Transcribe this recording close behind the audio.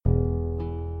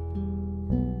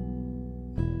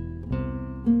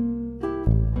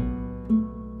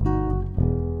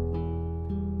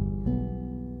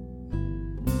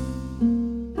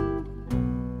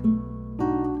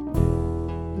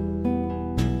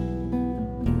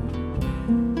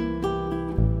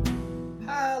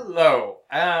Hello,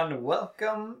 and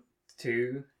welcome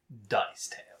to Dice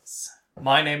Tales.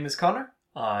 My name is Connor,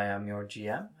 I am your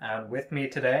GM, and with me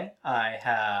today I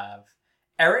have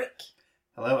Eric.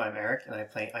 Hello, I'm Eric, and I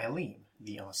play Eileen,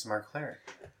 the ASMR cleric.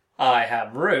 I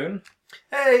have Rune.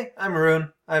 Hey, I'm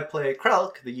Rune. I play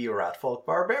Kralk, the Ratfolk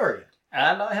Barbarian.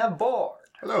 And I have Bord.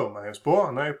 Hello, my name's Bo,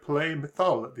 and I play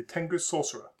Mithal, the Tengu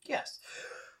Sorcerer. Yes.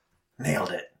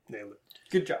 Nailed it. Nailed it.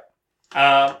 Good job.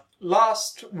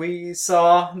 Last we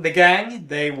saw the gang,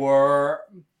 they were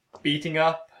beating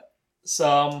up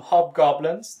some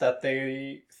hobgoblins that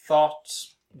they thought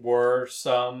were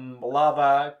some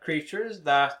lava creatures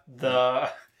that the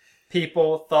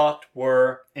people thought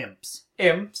were Imps.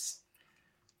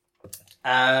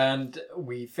 And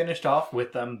we finished off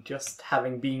with them just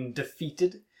having been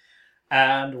defeated,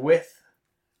 and with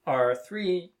our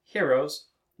three heroes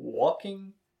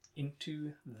walking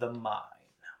into the mine.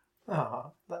 Aw,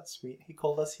 that's sweet. He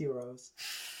called us heroes.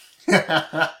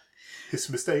 His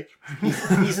mistake.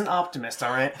 He's an optimist,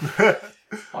 alright?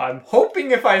 I'm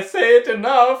hoping if I say it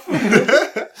enough.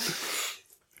 If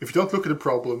you don't look at the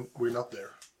problem, we're not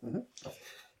there.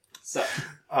 So,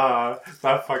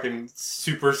 that fucking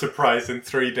super surprise in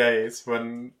 3 days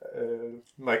when,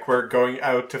 we're going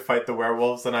out to fight the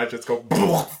werewolves and I just go,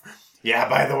 yeah,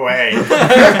 by the way.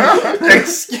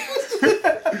 Excuse me.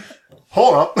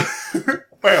 Hold up.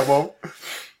 Wait a moment.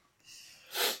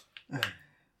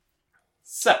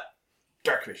 so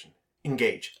Dark vision.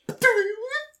 Engage.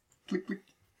 Click, click.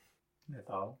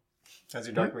 Mythal. How's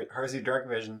your dark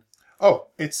vision? Oh,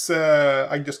 it's,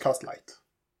 I just cast light.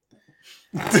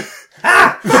 I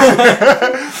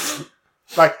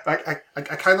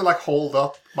kind of hold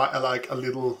up my, a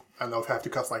little, I don't know if I have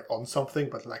to cast on something,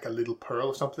 but a little pearl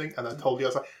or something, and I told you, I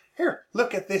was like, here,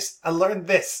 look at this, I learned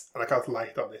this, and I cast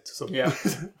light on it. So Yeah.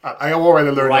 I already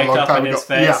learned Right a long up time in ago. his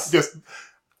face. Yeah, just,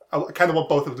 I kind of want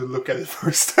both of them to look at it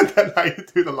first, and then I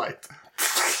do the light.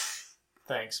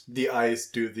 Thanks. The eyes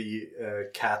do the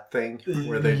cat thing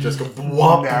where they just go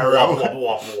wop, Narrow. wop, wop,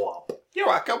 wop, wop. You're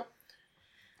welcome.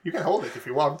 You can hold it if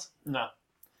you want. No.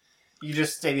 You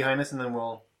just stay behind us and then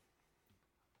we'll...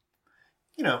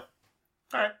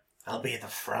 Alright. I'll be the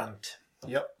front.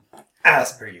 Yep.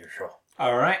 As per usual.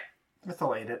 Alright.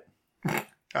 Methylate it.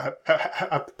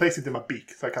 I place it in my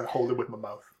beak, so I can hold it with my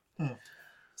mouth.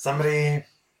 Somebody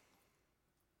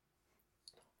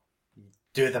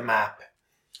do the map.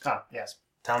 Ah, yes.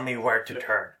 Tell me where to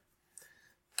turn.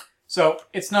 So,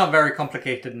 it's not a very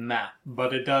complicated map,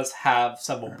 but it does have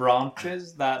several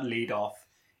branches that lead off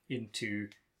into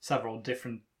several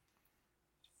different,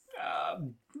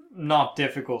 not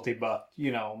difficulty, but,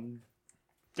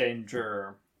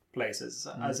 danger places.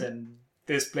 As in,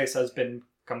 this place has been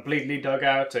completely dug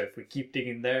out, so if we keep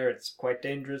digging there, it's quite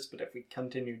dangerous, but if we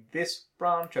continue this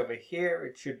branch over here,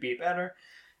 it should be better.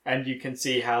 And you can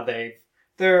see how they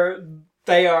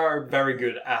are very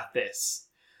good at this.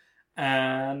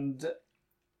 And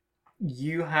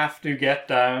you have to get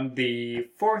down the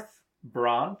fourth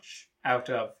branch out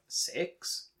of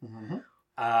 6. Mm-hmm.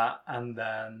 And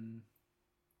then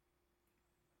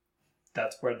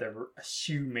that's where they're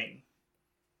assuming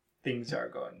things are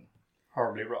going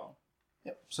horribly wrong.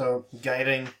 Yep. So,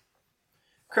 guiding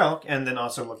Kralk and then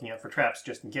also looking out for traps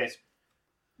just in case.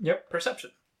 Yep,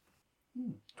 perception.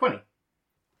 20.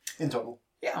 In total.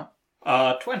 Yeah.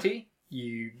 20.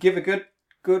 You give a good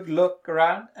look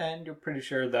around, and you're pretty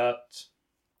sure that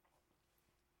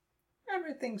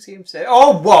everything seems to...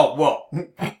 Oh, whoa!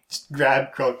 Just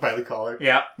grab Kralk by the collar.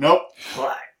 Yeah. Nope.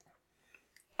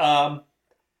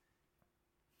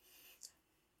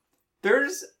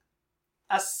 There's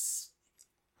a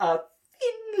thin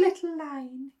little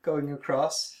line going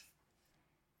across,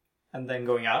 and then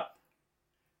going up,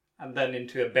 and then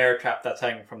into a bear trap that's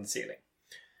hanging from the ceiling.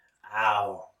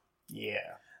 Ow.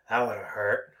 Yeah. That would have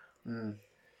hurt.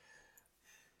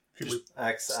 Just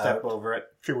Step over it.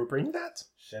 Should we bring that?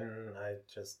 Shouldn't I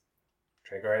just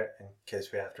trigger it in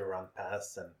case we have to run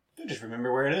past and... Just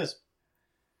remember where it is.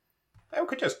 I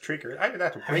could just trigger it. I didn't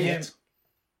have to bring it.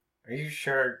 Are you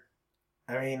sure?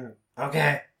 I mean,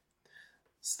 okay.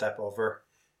 Step over.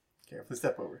 Carefully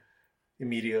step over.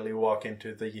 Immediately walk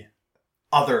into the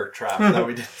other trap that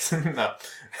we did.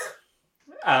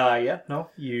 No.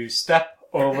 You step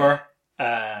over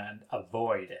and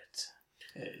avoid it.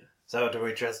 So do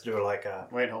we just do a...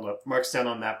 Wait, hold up. Mark's down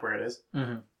on map where it is.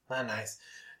 Mm-hmm. Ah, nice.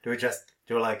 Do we just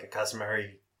do a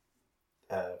customary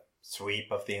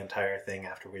sweep of the entire thing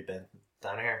after we've been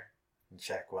down here? And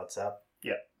check what's up?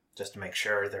 Yep. Just to make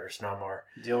sure there's no more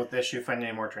Deal with this. You find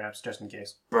any more traps just in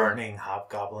case. burning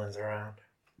hobgoblins around.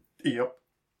 Yep.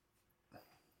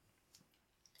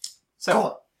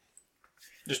 So,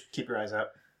 Just keep your eyes out.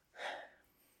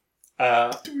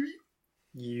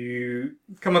 You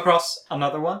come across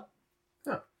another one,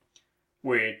 Oh.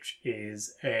 which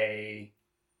is a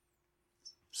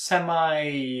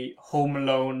semi-Home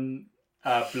Alone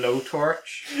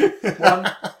blowtorch one,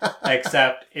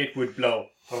 except it would blow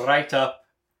right up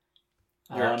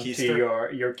Your onto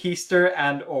keister? your keister,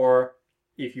 and or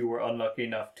if you were unlucky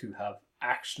enough to have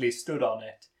actually stood on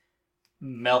it,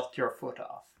 melt your foot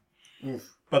off.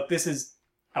 Oof. But this is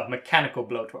a mechanical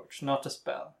blowtorch, not a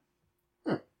spell.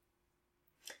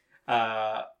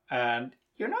 And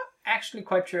you're not actually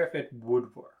quite sure if it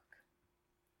would work.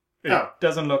 It Oh.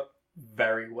 doesn't look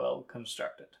very well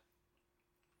constructed.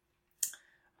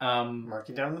 Mark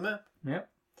it down on the map. Yeah.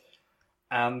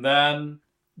 And then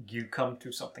you come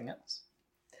to something else.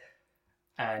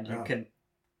 And you Oh. can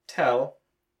tell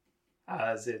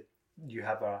as you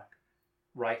have a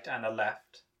right and a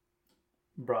left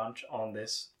branch on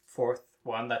this fourth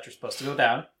one that you're supposed to go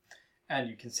down. And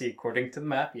you can see according to the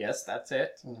map, yes, that's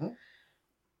it. Mm-hmm.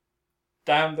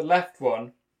 Down the left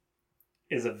one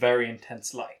is a very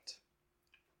intense light.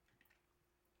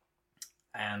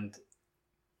 And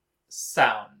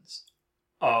sounds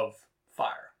of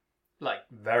fire. Like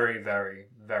very, very,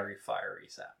 very fiery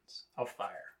sounds of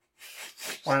fire.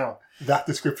 Wow. That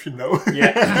description, no.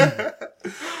 Yeah.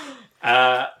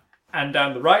 And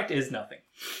down the right is nothing.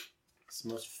 It's the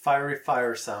most fiery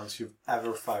fire sounds you've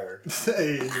ever fired.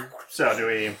 Hey, So, do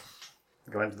we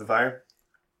go into the fire?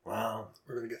 Wow.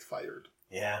 we're gonna get fired.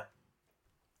 Yeah.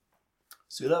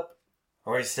 Suit up.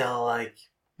 Are we still like...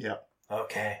 Yeah.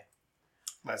 Okay.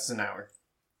 That's an hour.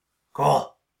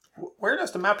 Cool. Where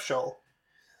does the map show?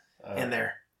 In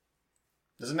there.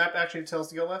 Does the map actually tell us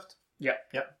to go left? Yeah.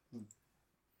 Yep.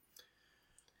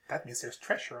 That means there's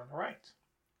treasure on the right.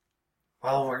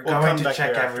 Well, we're We'll going come to back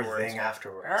check there everything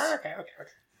afterwards. Okay.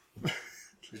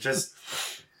 We're just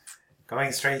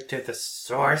going straight to the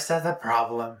source of the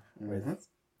problem Mm-hmm.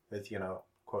 with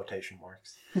quotation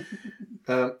marks.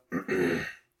 Uh,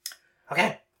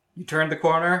 Okay. You turn the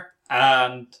corner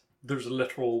and there's a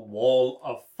literal wall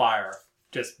of fire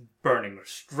just burning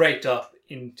straight up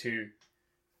into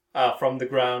from the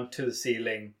ground to the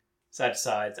ceiling, side to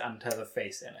sides, and has a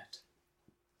face in it.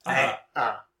 Hey.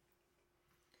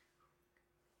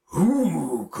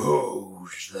 Who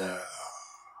goes there?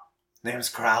 Name's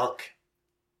Kralk.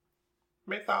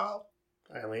 Mythal.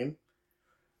 Eileen.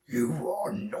 You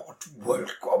are not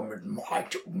welcome in my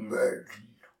domain.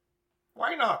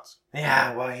 Why not?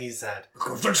 Yeah, well, he said.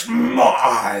 Because it's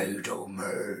my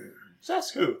domain.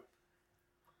 Says who?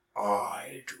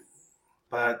 I do.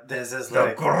 But this is The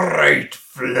like... great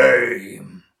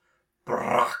flame.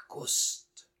 Brachust.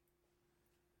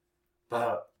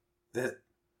 But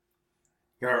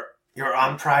you're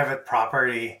on private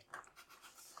property.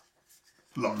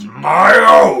 My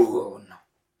own.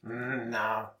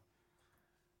 No.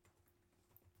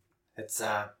 It's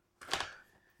the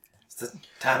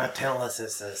town of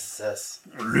Tillis.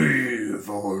 Leave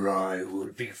or I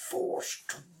will be forced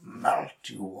to melt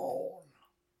you all.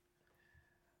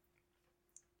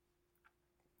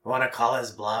 Want to call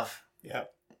his bluff?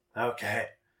 Yep. Okay.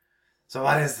 So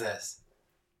what is this?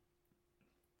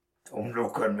 Don't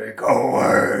look at me, go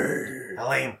away.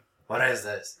 Halim, what is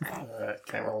this?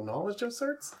 Can I roll knowledge of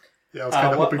sorts? Yeah, I was kind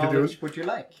of What hoping to do knowledge it. would you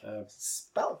like?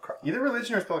 Spellcraft. Either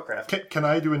religion or spellcraft. Can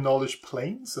I do a knowledge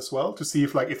planes as well to see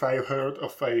if I heard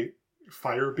of a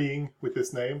fire being with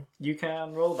this name? You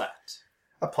can roll that.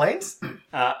 A planes?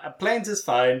 Planes is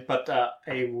fine, but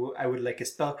I would like a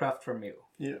spellcraft from you.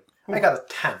 Yeah. I got a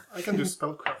 10. I can do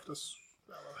spellcraft as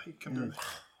well. I can do.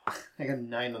 I got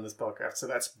 9 on the spellcraft, so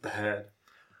that's bad.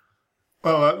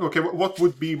 Well, okay. What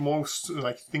would be most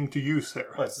thing to use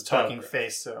here? Oh, it's a talking Spellcraft.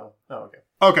 face, so... Oh, okay.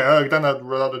 Okay, then I'd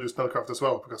rather do spellcraft as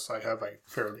well because I have a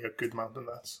fairly good amount in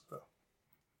that. So.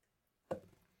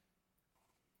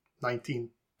 19.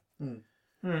 He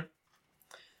was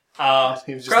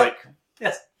just Grub? like...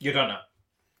 Yes, you don't know.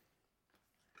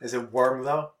 Is it worm,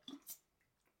 though?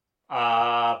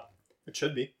 It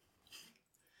should be.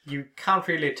 You can't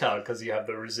really tell because you have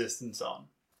the resistance on.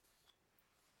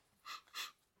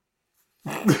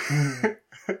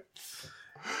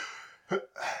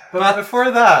 But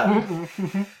before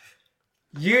that...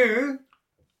 You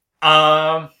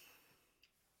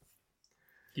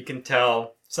can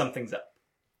tell something's up.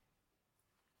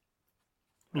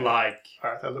 Like,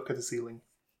 Alright, I look at the ceiling.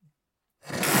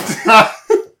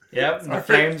 yep, the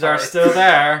flames are still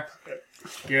there.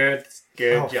 Good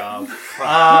Oh, job.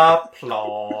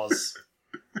 Applause.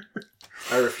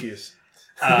 I refuse.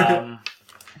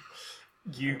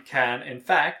 You can, in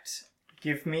fact,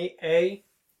 give me a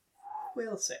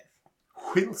will save.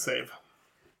 Will save.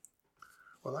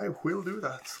 Well, I will do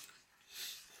that.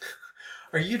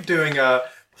 Are you doing a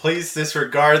please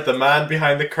disregard the man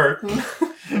behind the curtain?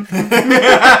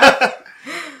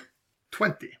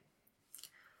 20.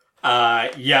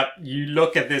 Yep, you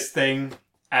look at this thing,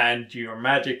 and your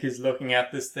magic is looking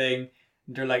at this thing,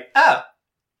 and you're like,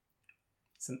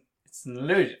 it's an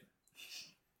illusion.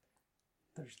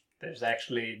 There's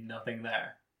actually nothing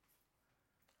there.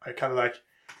 I kind of like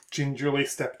gingerly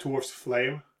step towards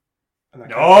Flame. And I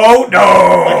I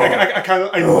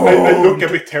look a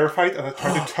bit terrified and I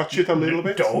try to touch it a little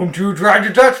bit. Don't you try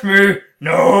to touch me!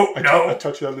 No, I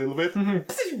touch it a little bit.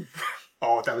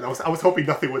 Oh, damn it. I was hoping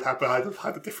nothing would happen. I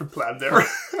had a different plan there. I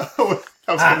was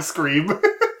going to scream.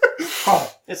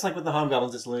 It's like with the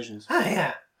Hobgoblin Disillusions.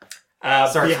 Ah,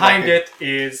 yeah. Behind it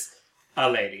is a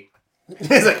lady.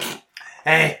 It's like,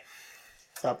 Hey.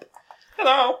 Up.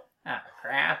 hello. Ah,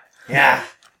 crap. Yeah.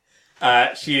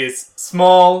 She is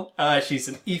small, she's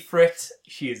an Ifrit,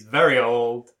 she is very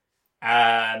old,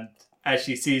 and as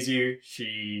she sees you,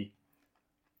 she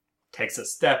takes a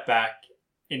step back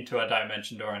into a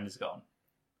dimension door and is gone.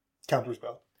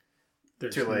 Counterspell.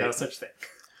 There's Too late. no such thing.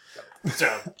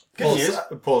 So, good news.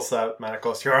 Pulls out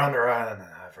Manacles. You're on the run.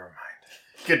 Never mind.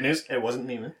 Good news. It wasn't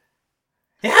Neiman.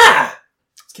 Yeah.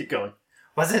 Let's keep going.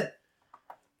 Was it?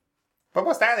 But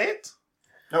was that it?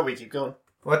 Oh, we keep going.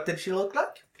 What did she look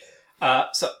like?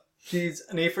 So, she's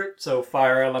an Ifrit, so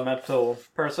fire elemental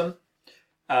person.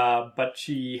 But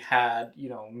she had,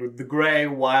 the grey,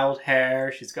 wild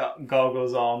hair. She's got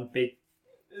goggles on, big,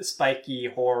 spiky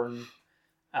horn.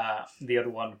 The other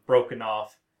one broken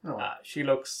off. Oh. She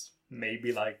looks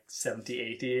maybe like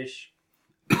 70, 80-ish.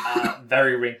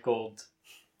 Very wrinkled.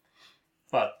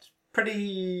 But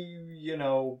pretty,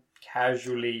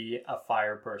 casually a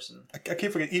fire person. I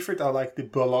keep forgetting. Ifrit are like the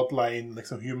bloodline, like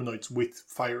some humanoids with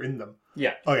fire in them.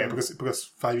 Yeah. Oh yeah, because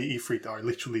 5e Ifrit are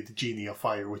literally the genie of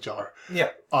fire, which are Yeah.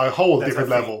 a whole That's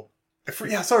different a freak. level.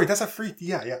 Yeah, sorry, that's a freak.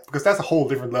 Yeah, because that's a whole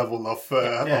different level of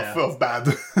Yeah. of bad.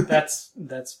 That's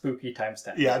spooky times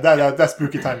 10. Yeah, that's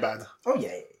spooky time bad. Oh,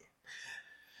 yeah.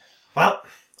 Well,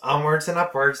 onwards and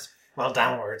upwards. Well,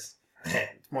 downwards.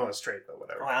 It's more than straight, but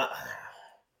whatever. Well,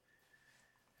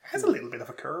 Has a little bit of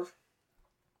a curve.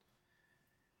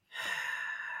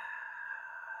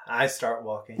 I start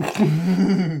walking.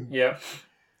 Yeah.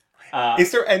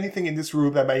 Is there anything in this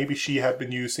room that maybe she had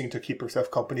been using to keep herself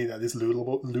company that is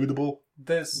lootable?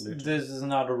 This is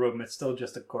not a room, it's still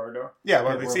just a corridor. Yeah,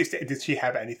 well, did she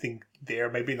have anything there?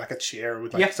 Maybe like a chair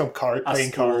with like Yeah. some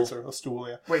playing stool. cards or a stool,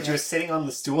 yeah. Wait, she was sitting on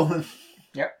the stool and...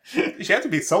 She had to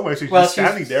be somewhere. She's Well, just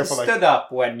standing there she for like... stood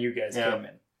up when you guys Yeah. came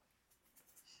in.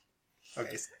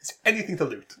 Okay, is there anything to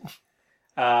loot?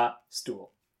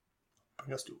 Stool.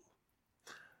 Bring a stool.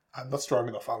 I'm not strong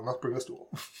enough. I'll not bring a stool.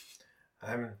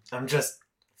 I'm just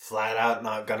flat out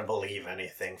not gonna believe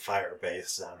anything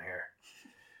fire-based down here.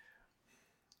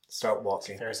 Start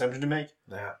walking. Fair assumption to make.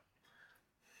 Yeah.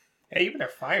 Yeah, even their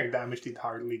fire damage did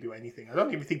hardly do anything. I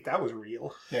don't even think that was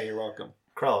real. Yeah, you're welcome.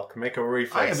 Krell, make a I am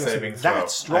reflex just saving that throw.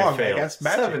 strong I failed. against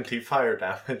magic. 70 fire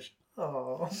damage.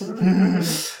 Oh.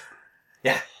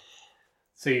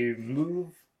 So you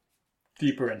move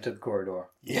deeper into the corridor.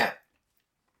 Yeah.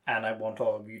 And I want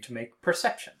all of you to make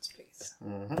perceptions, please.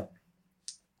 Mm-hmm.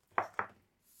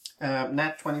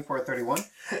 Nat 2431.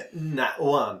 Not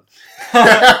one.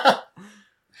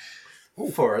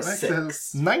 For a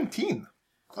 6. 19.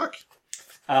 Fuck.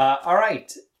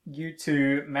 Alright. You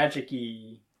two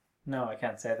magic-y... No, I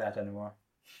can't say that anymore.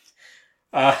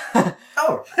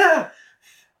 Oh.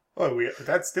 Oh,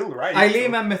 that's still right.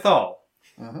 Eileen and Mythal.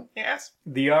 Yes.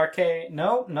 The arcane...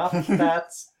 No, not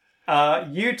that.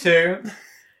 You two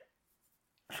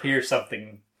hear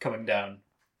something coming down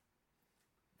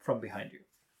from behind you.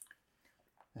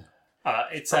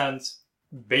 It sounds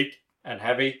big and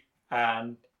heavy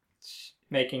and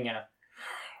making a...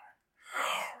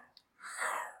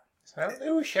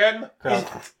 Solution. Behind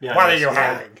What are us. you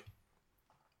hiding?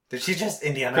 Did she just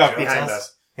Indiana Krell Jones behind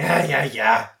us? us.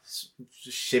 Yeah.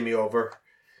 Shimmy over.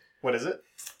 What is it?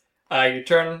 You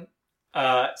turn,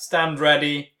 stand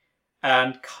ready,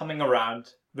 and coming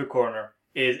around the corner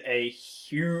is a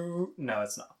huge... No,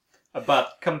 it's not.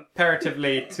 But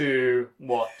comparatively to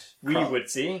what we would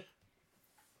see,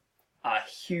 a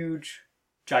huge,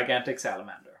 gigantic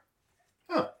salamander.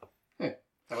 Oh. Yeah.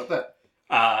 How about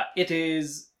that? It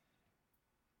is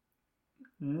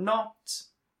not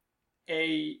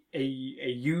a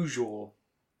usual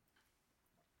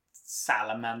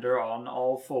salamander on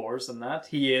all fours and that.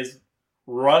 He is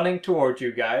running towards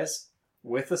you guys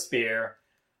with a spear,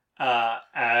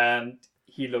 and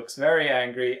he looks very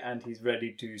angry and he's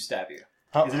ready to stab you.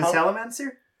 Is it a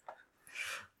Salamander?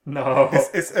 No.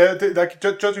 It's like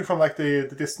judging from like the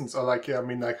distance, or like I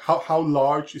mean, like how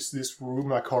large is this room,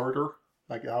 like corridor?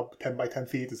 Like how 10 by 10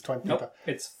 feet is 20. Nope.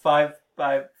 It's 5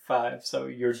 by 5, so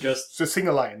you're just It's a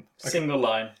single line. Okay. single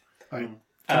line. Can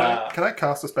Uh, I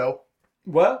cast a spell?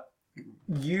 Well,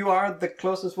 you are the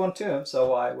closest one to him,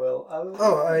 so I will.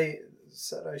 Oh, I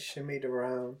said I shimmied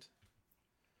around.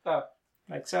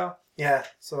 Like so. Yeah,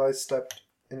 so I stepped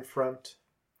in front,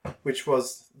 which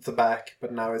was the back,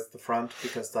 but now it's the front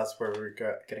because that's where we're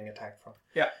getting attacked from.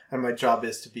 Yeah. And my job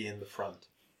is to be in the front.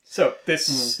 So this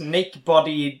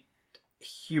snake-bodied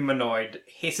humanoid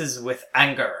hisses with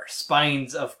anger.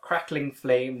 Spines of crackling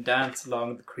flame dance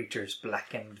along the creature's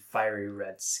blackened, fiery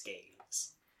red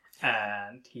scales,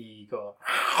 and he goes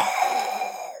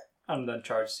and then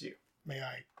charges you. May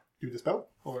I do the spell?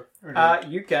 Or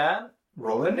You can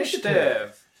roll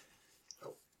initiative.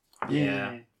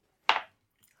 Yeah.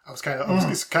 I was kind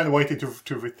of waiting to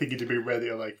think it to be ready,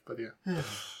 but yeah. You're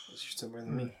somewhere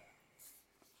than me.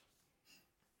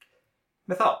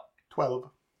 Mythal. 12.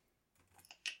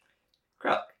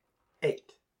 Kruk. 8.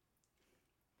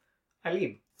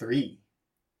 Eileen. 3.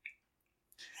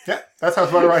 Yeah, that sounds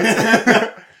about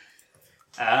right.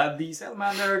 The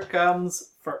salamander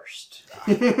comes first.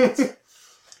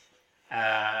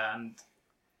 And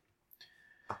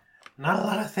Not a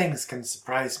lot of things can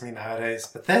surprise me nowadays,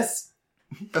 but this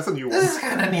That's a new one. is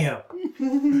kind of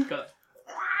new. good.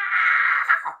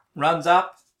 Runs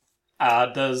up.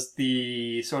 Does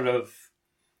the sort of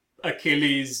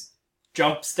Achilles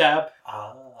jump stab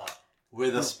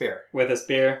With a spear. with a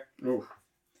spear Ooh.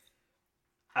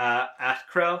 at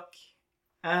Krelk.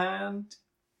 And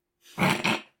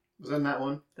Was that that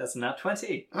one? that's a nat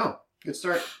 20. Oh, good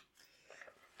start.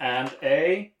 And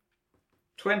a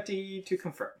 20 to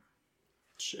confirm.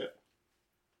 Shit.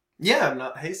 Yeah, I'm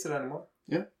not hasted anymore.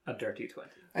 A dirty 20.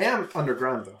 I am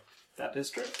underground though. That is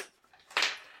true.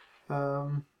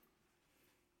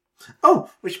 Oh,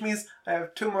 which means I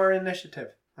have 2 more initiative.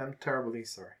 I'm terribly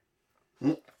sorry.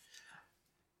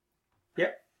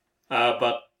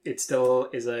 But it still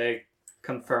is a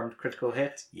confirmed critical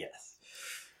hit. Yes.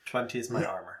 20 is my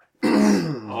armor.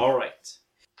 All right.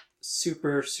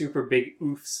 Super, super big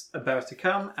oofs about to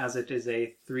come, as it is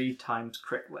a 3 times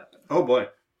crit weapon. Oh boy.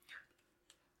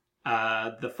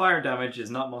 The fire damage is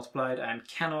not multiplied and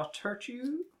cannot hurt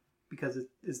you, because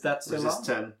is that still Resist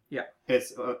on? 10. Yeah.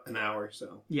 It's an hour,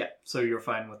 so. Yeah, so you're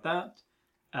fine with that.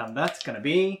 And that's going to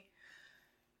be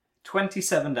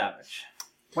 27 damage.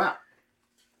 Wow.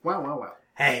 Wow.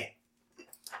 Hey.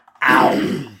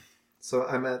 Ow. So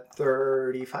I'm at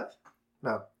 35?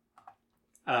 No.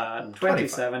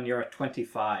 27, you're at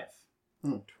 25.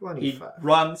 25. He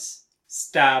runs,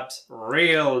 stabs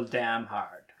real damn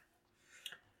hard.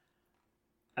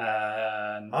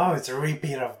 Oh, it's a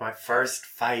repeat of my first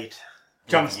fight.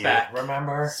 Jumps with you, back.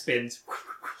 Remember? Spins.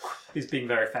 He's being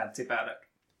very fancy about it.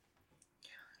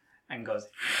 And goes,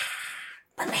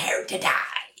 prepare to die.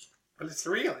 Well, it's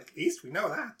real, at least. We know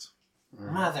that.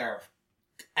 Mother of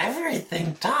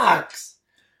everything talks.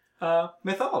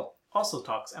 Mythal also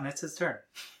talks, and it's his turn.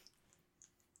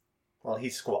 Well, he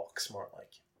squawks more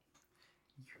like.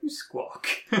 You squawk.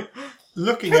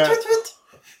 Looking at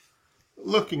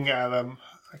him,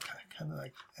 I kind of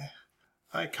like.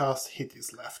 I cast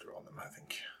hideous laughter on him, I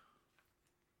think.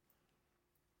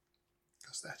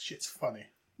 Because that shit's funny.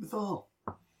 Mythal.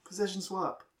 Possession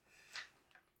swap.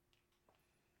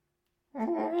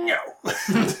 No.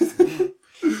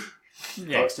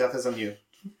 Yeah, Dog stuff is on you.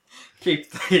 keep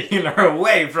the healer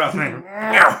away from him.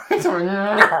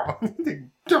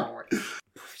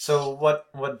 So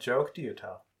what joke do you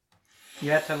tell?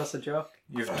 Yeah, tell us a joke.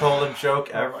 You've told a joke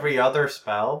every other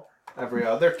spell. Every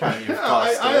other time you've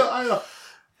cast it.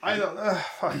 I don't know.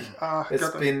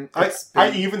 It's I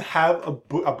been even have a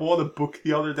book. I bought a book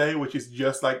the other day, which is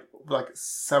just like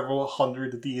several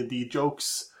hundred D&D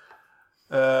jokes,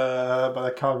 but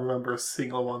I can't remember a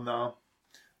single one now.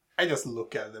 I just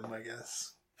look at them, I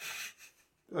guess.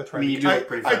 I mean, you do look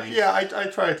pretty funny. I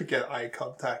try to get eye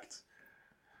contact,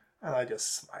 and I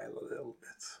just smile a little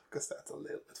bit because that's a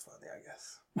little bit funny, I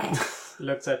guess.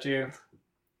 Looks at you,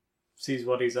 sees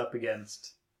what he's up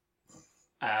against,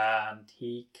 and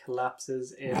he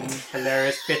collapses in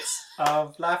hilarious fits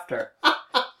of laughter.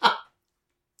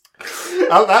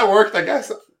 Well, that worked, I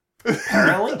guess.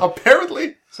 Apparently.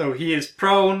 Apparently. So he is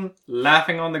prone,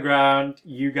 laughing on the ground.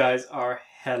 You guys are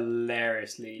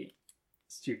hilariously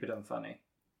stupid and funny.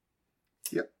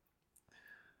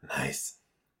 Nice.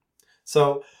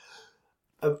 So,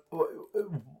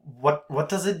 what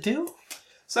does it do?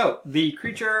 So, the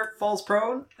creature falls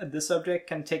prone. The subject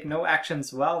can take no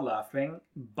actions while laughing,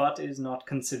 but is not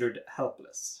considered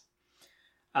helpless.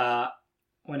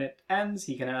 When it ends,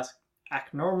 he can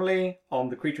act normally. On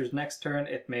the creature's next turn,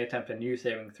 it may attempt a new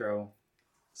saving throw.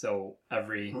 So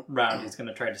every round he's going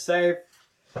to try to save.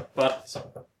 But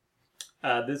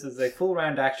this is a full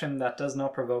round action that does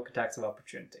not provoke attacks of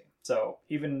opportunity. So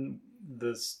even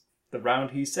the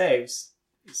round he saves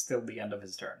is still the end of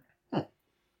his turn.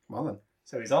 Well then.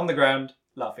 So he's on the ground,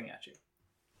 laughing at you.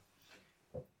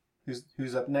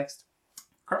 Who's up next?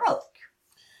 Kralk.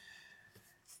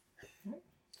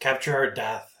 Capture or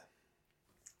death.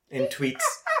 In tweets.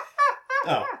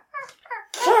 Oh.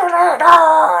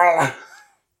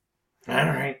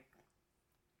 Alright.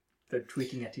 They're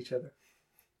tweeting at each other.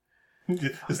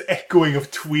 There's echoing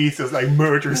of tweets as like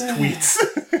murderous tweets.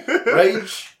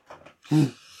 Rage.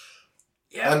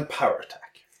 Yeah. And power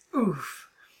attack. Oof.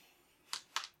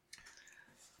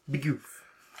 Bigoof.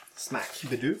 Smack.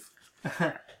 Bidoof.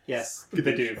 Yes,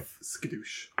 Bidoof.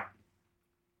 Skadoosh.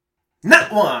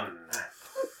 Nat 1!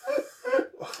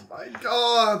 Oh my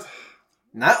god.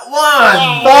 Nat 1!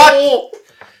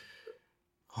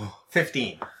 Oh!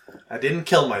 15. I didn't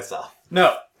kill myself.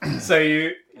 No. So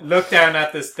you look down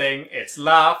at this thing, it's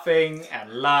laughing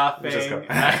and laughing. Just go.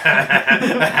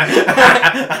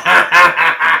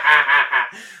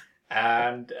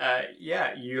 And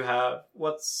yeah, you have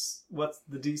what's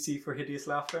the DC for hideous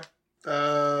laughter?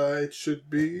 It should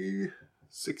be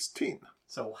 16.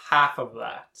 So half of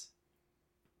that.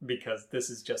 Because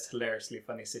this is just hilariously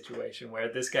funny situation where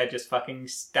this guy just fucking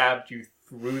stabbed you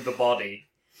through the body,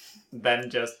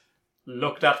 then just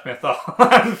looked at Mythal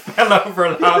and fell over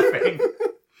laughing.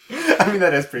 I mean,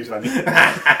 that is pretty funny.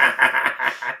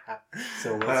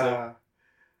 So what's up?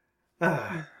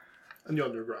 And the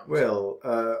underground. Well,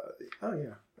 oh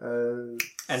yeah. And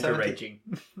 17. you're raging.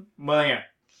 Well, yeah.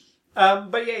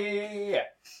 But yeah.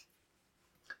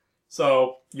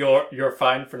 So you're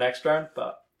fine for next round,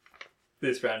 but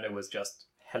this round it was just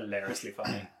hilariously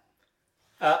funny.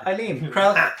 Eileen,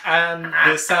 Krell and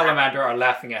the salamander are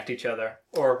laughing at each other,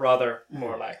 or rather,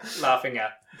 more like laughing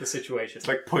at the situation. It's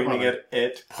like pointing at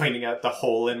it, pointing at the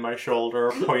hole in my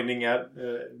shoulder, pointing at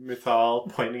Mythal,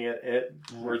 pointing at it.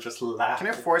 We're just laughing.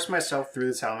 Can I force myself through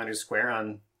the salamander square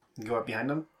and go up behind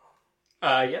him?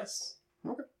 Yes.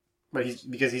 But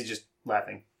because he's just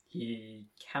laughing. He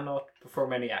cannot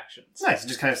perform any actions. Nice.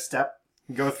 Just kind of step,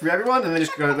 go through everyone, and then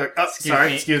just go like, oh,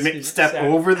 Excuse me. Step Sorry.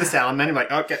 over the salamander. I'm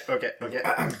like, okay.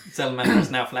 Salamander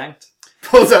is now flanked.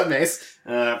 Pulls out mace.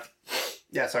 Yeah,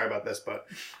 sorry about this, but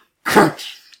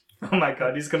crunch. Oh my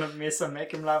god, he's gonna miss and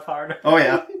make him laugh harder. Oh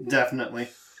yeah, definitely.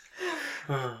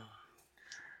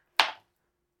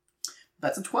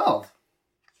 That's a 12.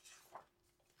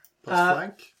 Plus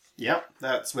flank. Yep,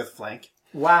 that's with flank.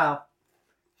 Wow.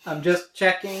 I'm just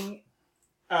checking,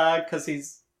 because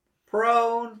he's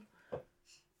prone.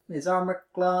 His armor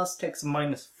class takes a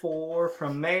 -4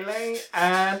 from melee,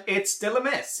 and it's still a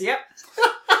miss. Yep.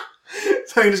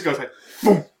 So he just goes like,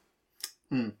 boom.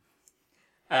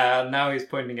 Now he's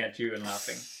pointing at you and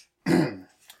laughing.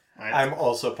 I'm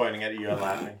also pointing at you and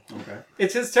laughing. Okay.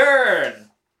 It's his turn!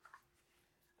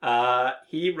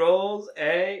 He rolls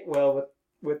a,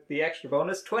 with the extra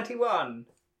bonus, 21.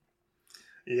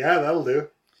 Yeah, that'll do.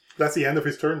 That's the end of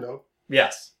his turn, though.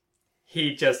 Yes.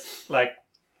 He just, like,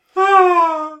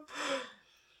 time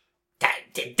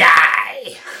to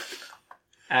die!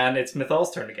 And it's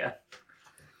Mythal's turn again.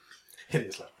 It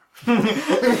is like. No!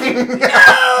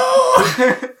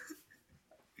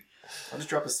 I'll just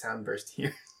drop a sound burst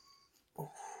here.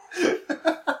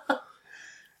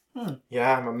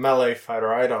 Yeah, I'm a melee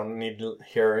fighter. I don't need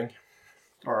hearing.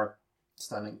 Or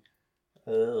stunning.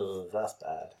 Oh, that's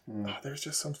bad. There's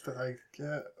just something like...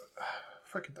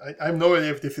 I have no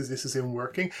idea if this is even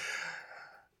working.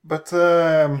 But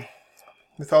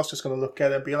Mythal's just going to look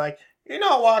at it and be like, you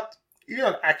know what? You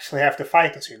don't actually have to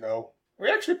fight us, you know.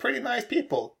 We're actually pretty nice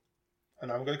people.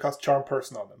 And I'm going to cast Charm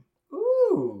Person on them.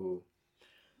 Ooh.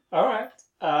 Alright.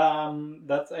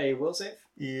 That's a will save.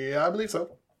 Yeah, I believe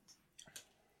so.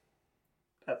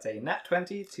 That's a nat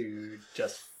 20 to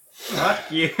just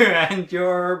fuck you and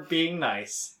you're being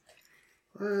nice.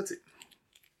 Let's see.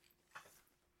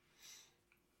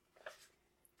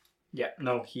 Yeah,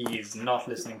 no, he's not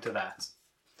listening to that.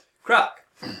 Croc.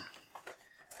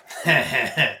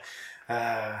 That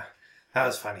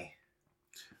was funny.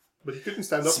 But he couldn't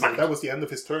stand up. Smack. That was the end of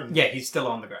his turn. Yeah, he's still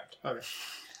on the ground. Okay.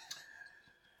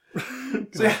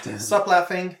 So yeah, stop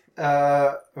laughing.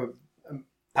 Power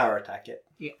attack it.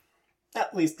 Yeah.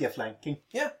 At least you're flanking.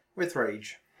 Yeah, with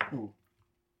rage. A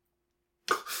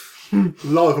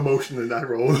lot of emotion in that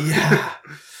roll. Yeah.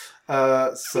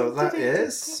 So that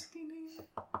is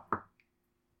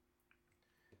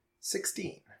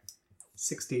 16.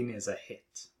 16 is a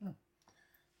hit.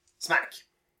 Smack.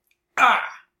 Ah!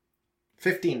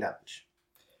 15 damage.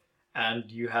 And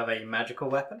you have a magical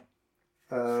weapon?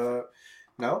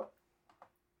 No.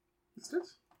 Is it?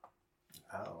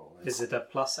 Oh. Is it a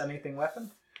plus anything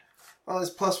weapon? Well,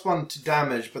 it's +1 to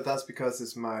damage, but that's because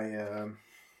it's my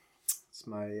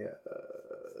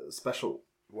special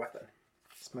weapon.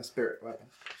 It's my spirit weapon.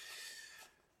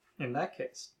 In that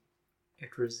case,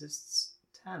 it resists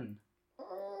 10.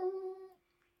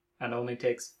 And only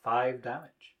takes 5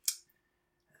 damage.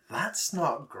 That's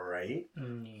not great.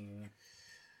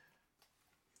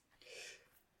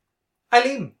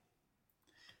 Eileen!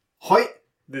 Hoi!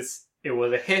 It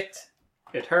was a hit.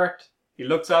 It hurt. He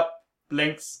looks up,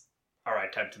 blinks.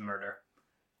 Alright, time to murder.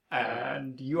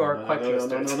 And you are quite close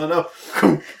to it. No.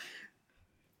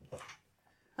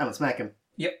 And let's smack him.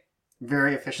 Yep.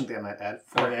 Very efficiently, I might add.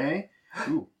 For a...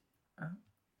 Ooh.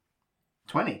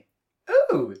 20.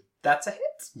 Ooh, that's a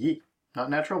hit. Yeet. Not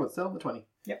natural, but still, the 20.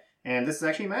 Yep. And this is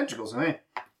actually magical, so hey.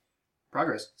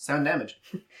 Progress. 7 damage.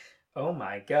 Oh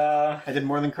my god. I did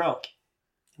more than Krelk.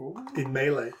 In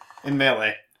melee. In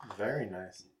melee. Very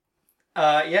nice.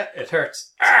 Yeah, it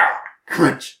hurts.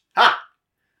 Crunch. Ha!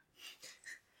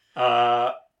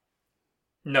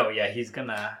 No, yeah, he's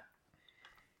gonna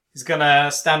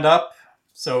stand up.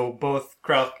 So both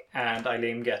Krelk and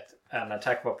Eileen get an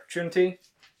attack of opportunity.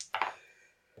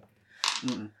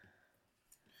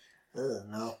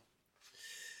 No.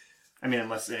 I mean,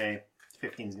 unless a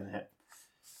 15 is going to hit.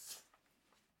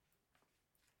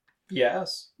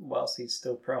 Yes, whilst he's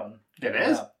still prone. It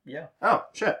is? Yeah. Oh,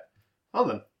 shit. Well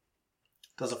then.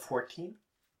 Does a 14?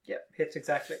 Yep, hits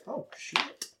exactly. Oh,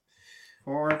 shit.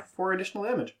 For 4 additional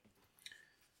damage.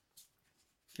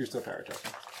 You're still power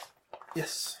attacking.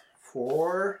 Yes.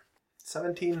 For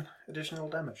 17 additional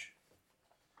damage.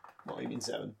 Well, you mean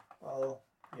 7. Well,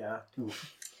 yeah.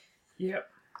 Yep.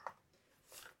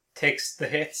 Takes the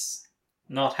hits,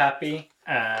 not happy,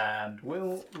 and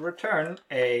will return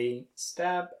a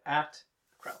stab at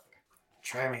Krelk.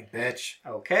 Try me, bitch.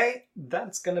 Okay,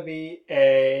 that's gonna be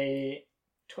a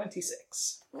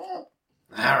 26.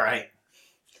 Alright.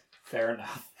 Fair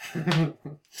enough.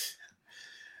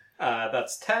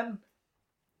 That's 10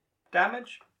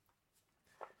 damage,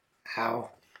 Ow.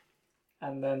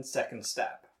 and then second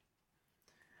stab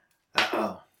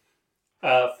Uh-oh.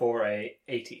 for a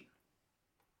 18.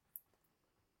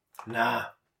 Nah.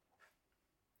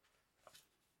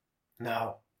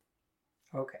 No.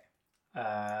 Okay.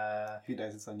 If he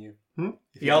dies, it's on you.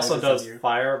 He also does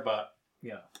fire, but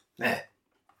you know. Eh.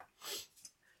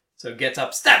 So it gets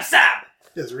up, stab, stab.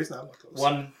 There's a reason I'm not close.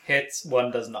 One hits,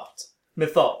 one does not.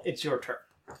 Mythol, it's your turn.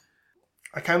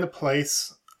 I kind of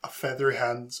place a feathery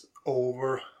hand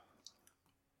over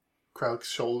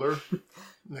Krelk's shoulder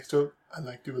next to him, and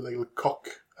like do a little cock,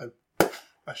 and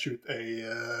I shoot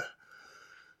a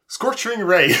scorching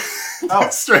ray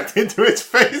straight into its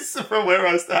face from where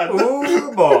I stand.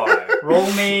 Oh boy!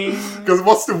 Roll me. Because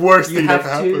what's the worst You thing that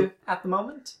have can 2 happen? at the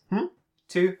moment.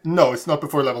 2? No, it's not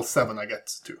before level 7 I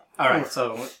get 2. All right.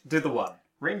 So do the 1.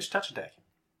 Range touch attack.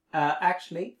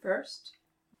 Actually, first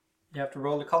you have to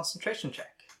roll a concentration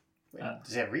check.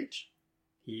 Does he have reach?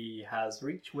 He has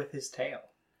reach with his tail.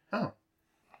 Oh.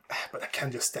 But I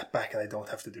can just step back and I don't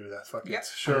have to do that. Fuck Yeah. it.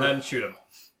 Sure. And then shoot him.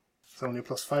 It's only a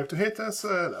 +5 to hit, that's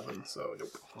 11, so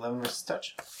nope. 11 versus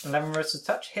touch. 11 versus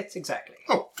touch hits exactly.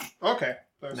 Oh, okay.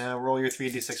 There's, Now roll your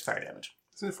 3d6 fire damage.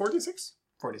 Isn't it 46?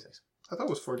 46. I thought it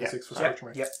was 46 for Yep. Scorching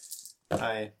Ray. Yep.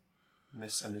 I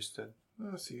misunderstood.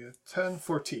 Let's see, 10,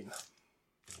 14.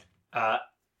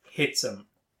 Hits him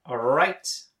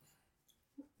right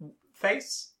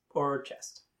face or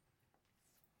chest.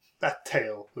 That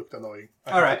tail looked annoying.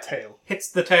 I All hate right. the tail. Hits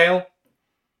the tail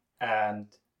and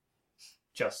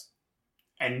just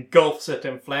engulfs it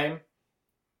in flame.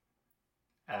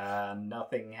 And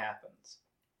nothing happens.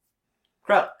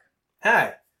 Krelk.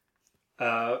 Hi.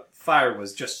 Fire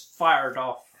was just fired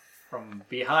off from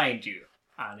behind you,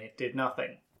 and it did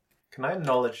nothing. Can I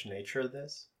knowledge nature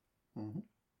this? Isn't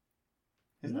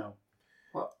No.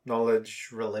 What? Knowledge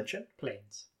religion?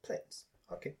 Planes. Planes.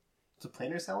 Okay. It's a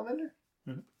planar salamander?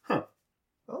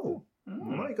 Oh,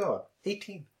 my god.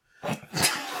 18.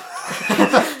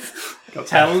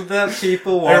 Tell the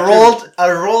people what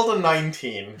I rolled a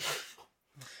 19.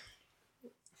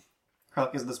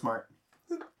 Krelk is the smart.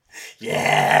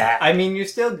 Yeah. I mean, you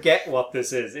still get what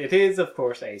this is. It is, of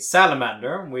course, a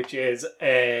salamander, which is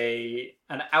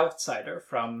an outsider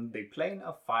from the plane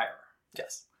of fire.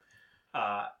 Yes.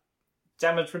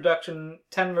 Damage reduction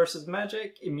 10 versus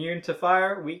magic, immune to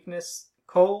fire, weakness,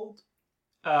 cold.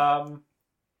 At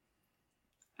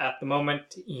the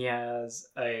moment, he has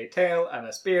a tail and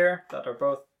a spear that are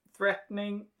both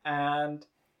threatening, and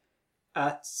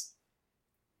At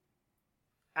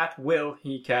will,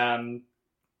 he can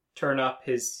turn up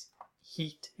his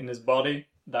heat in his body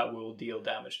that will deal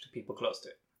damage to people close to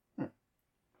it.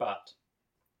 But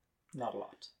not a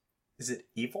lot. Is it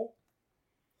evil?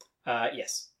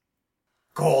 Yes.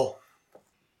 Cool.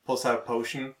 Pulls out a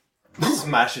potion,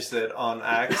 smashes it on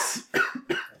Axe.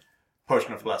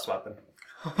 Potion of blessed weapon.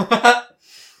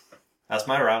 That's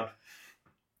my round.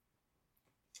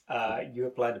 You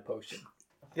apply the potion.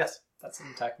 Yes. That's an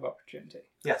attack of opportunity.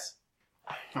 Yes.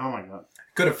 Oh my god.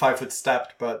 Could have 5-foot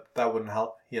stepped, but that wouldn't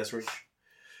help. He has reach.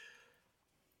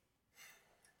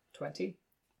 20.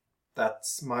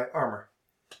 That's my armor.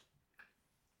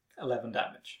 11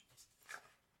 damage.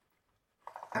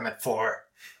 I'm at 4.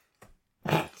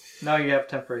 Now you have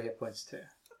temporary hit points too.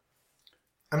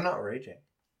 I'm not raging.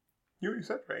 You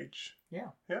said rage. Yeah.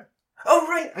 Oh,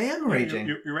 right. I am raging.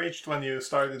 You raged when you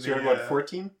started So you're what,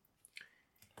 14?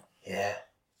 Yeah.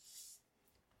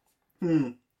 Hmm.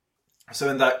 So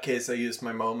in that case, I used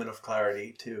my moment of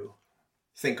clarity to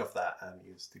think of that and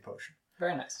use the potion.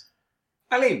 Very nice.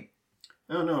 Alim!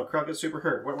 Oh no, Krog is super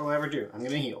hurt. What will I ever do? I'm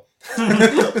gonna heal.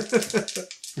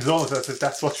 As long as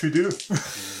that's what you do.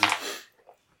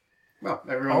 Well,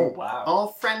 everyone, Oh, wow. all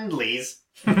friendlies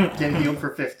can heal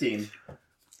for 15.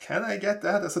 Can I get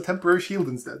that as a temporary shield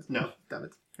instead? No, damn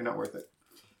it. You're not worth it.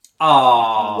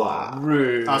 Oh, Wow.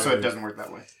 rude. Also, it doesn't work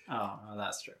that way. Oh, well,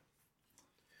 that's true.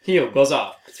 Heal goes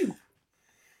off.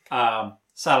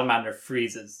 Salamander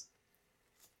freezes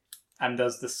and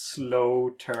does the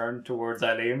slow turn towards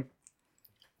Alim.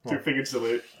 Two fingers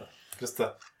salute. Just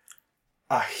a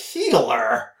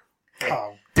healer.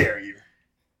 How dare you?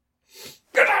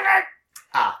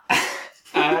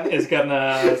 And is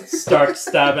gonna start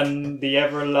stabbing the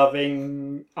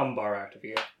ever-loving Umbar out of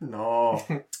you. No.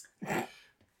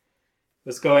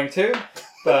 Was going to,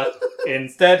 but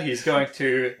instead he's going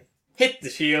to hit the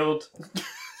shield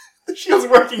The shield's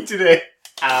working today.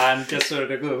 and just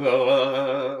sort of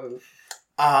go...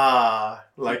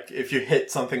 Like if you hit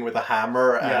something with a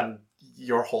hammer Yeah. and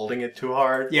you're holding it too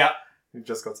hard, Yeah, it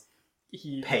just goes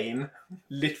he pain.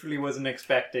 literally wasn't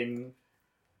expecting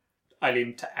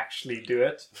Eileen to actually do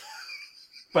it.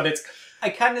 But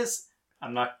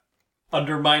I'm not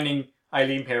undermining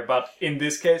Eileen here, but in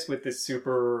this case, with this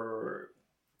super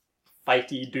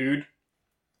fighty dude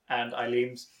and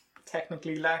Eileen's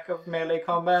technically lack of melee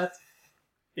combat,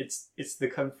 it's the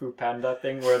Kung Fu Panda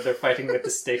thing where they're fighting with the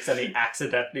sticks and he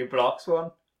accidentally blocks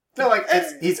one. No, like,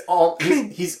 he's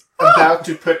about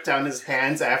to put down his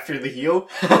hands after the heal.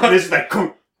 And it's just like,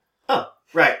 oh,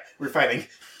 right, we're fighting.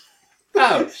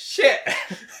 Oh, shit!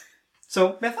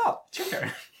 So, Method, it's your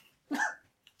turn.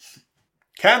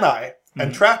 Can I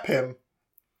entrap him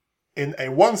in a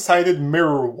one-sided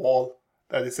mirror wall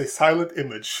that is a silent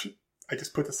image? I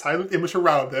just put a silent image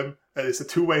around him that is a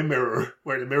two-way mirror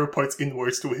where the mirror points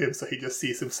inwards to him so he just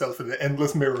sees himself in an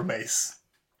endless mirror maze.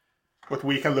 What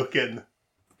we can look in.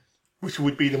 Which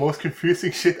would be the most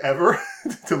confusing shit ever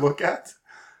to look at.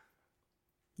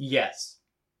 Yes.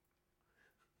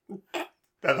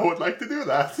 Then I would like to do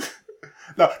that.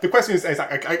 Now, the question is,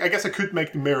 I guess I could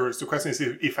make the mirrors. The question is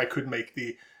if I could make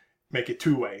it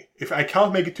two-way. If I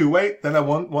can't make it two-way, then I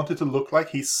want it to look like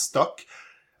he's stuck.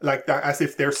 Like that, as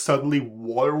if there's suddenly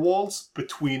water walls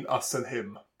between us and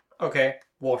him. Okay,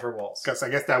 water walls. Because I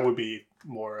guess that would be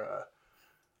more,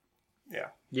 yeah.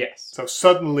 Yes. So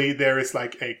suddenly there is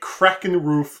like a crack in the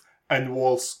roof and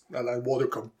walls, and then water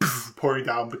come pouring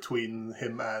down between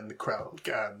him and Krelk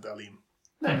and Alim.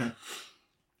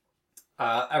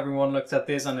 Everyone looks at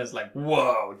this and is like,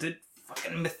 whoa, did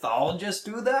fucking mythologists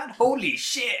do that? Holy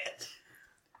shit!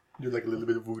 Do like a little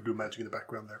bit of voodoo magic in the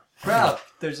background there. Well,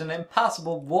 there's an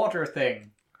impassable water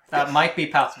thing that might be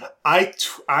passable. I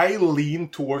lean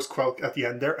towards Krelk at the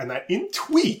end there, and in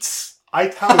tweets, I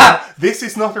tell him, this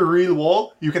is not a real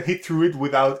wall. You can hit through it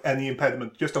without any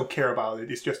impediment. Just don't care about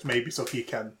it. It's just maybe so he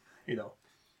can, Yeah.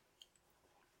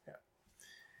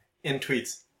 In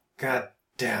tweets, God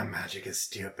damn, magic is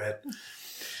stupid.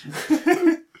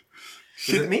 Is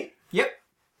it me? Yep.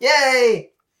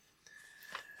 Yay!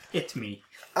 It me.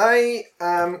 I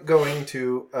am going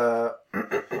to Ask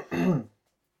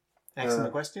him a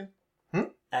question? Hmm?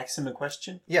 Ask him a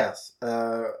question? yes,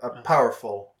 a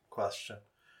powerful question.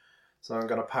 So I'm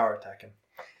gonna power attack him.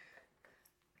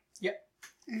 Yep.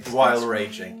 While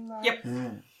raging. Yep.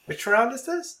 Which round is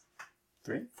this?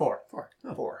 3? 4.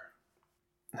 4.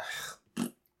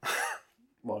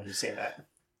 Well, you say that.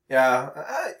 Yeah.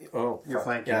 You're fuck,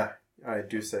 flanking. Yeah, I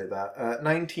do say that.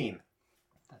 19.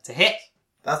 That's a hit.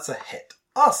 That's a hit.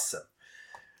 Awesome.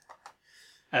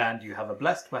 And you have a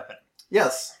blessed weapon.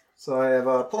 Yes. So I have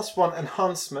a +1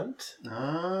 enhancement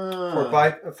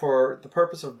Ah. for the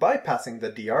purpose of bypassing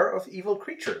the DR of evil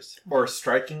creatures or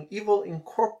striking evil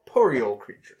incorporeal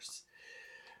creatures.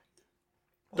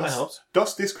 That helps.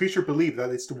 Does this creature believe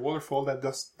that it's the waterfall that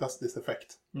does this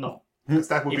effect? No. Because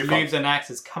that would He be believes fun. an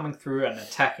axe is coming through and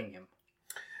attacking him.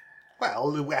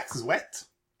 Well, the wax is wet.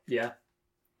 Yeah.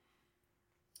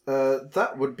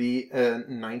 That would be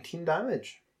 19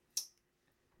 damage.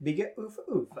 Bigger oofa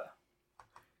oofa.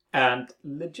 And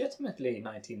legitimately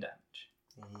 19 damage.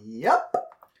 Yep.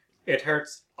 It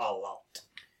hurts a lot.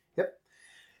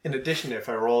 In addition, if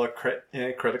I roll a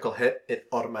critical hit, it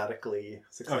automatically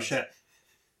succeeds. Oh shit.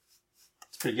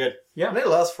 It's pretty good. And it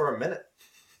lasts for a minute.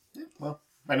 Well,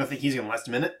 I don't think he's gonna last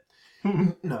a minute.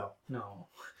 No. No.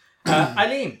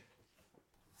 Eileen,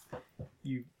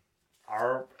 you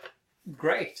are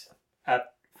great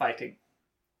at fighting.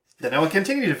 Then I will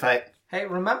continue to fight. Hey,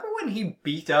 remember when he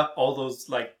beat up all those,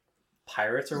 like,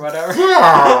 pirates or whatever?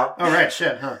 Oh right,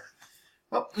 shit, huh?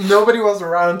 Nobody was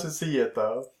around to see it,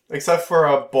 though. Except for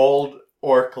a bald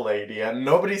orc lady, and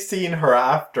nobody's seen her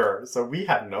after, so we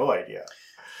had no idea.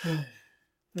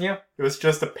 Yeah. It was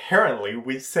just apparently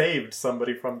we saved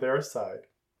somebody from their side.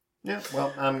 Yeah,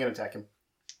 well, I'm gonna attack him.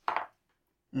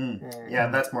 Yeah,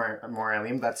 that's more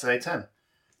Eileen. That's a 10.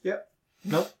 Yep.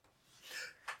 Nope.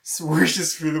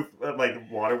 Swooshes through the the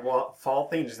waterfall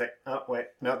thing. Just like, oh wait,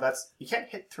 no, that's you can't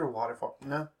hit through a waterfall.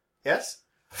 No. Yes.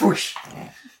 Whoosh.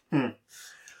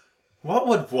 What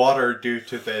would water do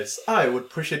to this? I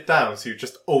would push it down, so you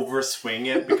just overswing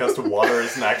it because the water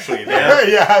isn't actually there.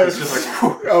 Yeah, It's just like,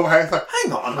 whew. oh, it's like,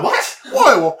 Hang on, what?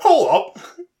 whoa, hold up.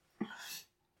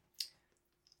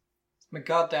 My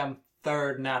goddamn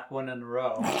third nat 1 in a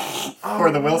row.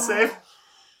 For the will save.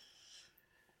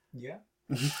 Yeah.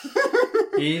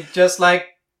 He's just like,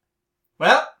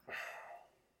 well,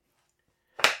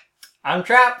 I'm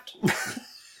trapped.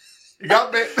 You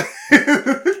got me.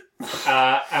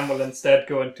 And will instead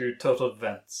go into total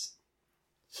defense.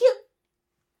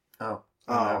 Oh.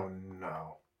 Oh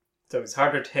no. So it's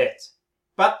harder to hit.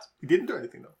 But He didn't do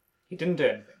anything, though. he didn't do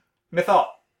anything. Mythol.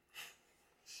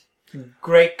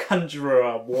 Great conjurer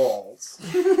of walls.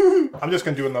 I'm just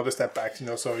going to do another step back,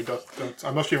 so he don't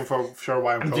I'm not sure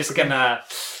why I'm I'm close just again. gonna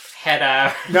head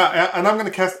out. No, and I'm going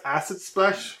to cast Acid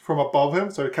Splash from above him,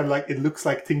 so it kind of like, it looks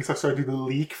like things are starting to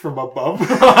leak from above.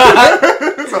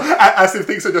 So, as if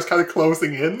things are just kind of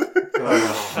closing in.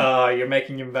 Oh, you're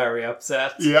making him very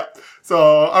upset. Yeah.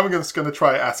 So I'm just going to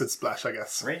try Acid Splash, I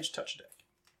guess. Range touch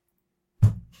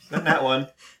deck. Not that one.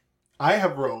 I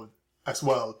have rolled as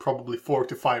well, probably 4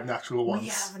 to 5 natural ones. We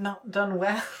have not done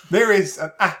well. There is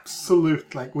an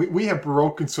absolute, we have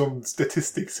broken some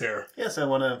statistics here. Yes, I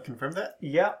want to confirm that.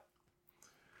 Yeah.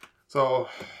 So,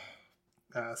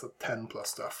 it's a 10 plus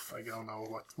stuff. I don't know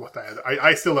what I had.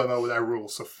 I still don't know their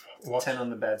rules of what. 10 on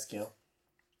the bad scale.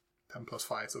 10 plus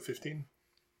 5, so 15.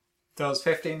 Does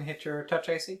 15 hit your touch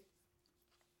AC?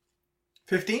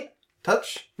 15?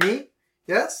 Touch? Me?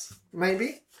 Yes?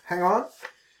 Maybe? Hang on.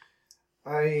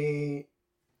 I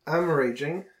am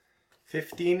raging.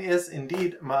 15 is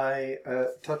indeed my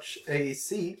touch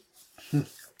AC.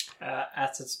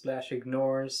 Acid Splash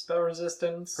ignores spell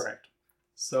resistance. Correct.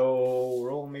 So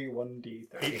roll me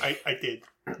 1d3. I did.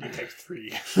 You take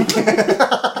 3. 3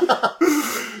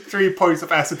 points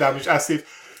of acid damage as if,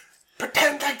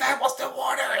 pretend like that was the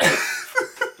water!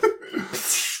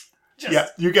 Yeah,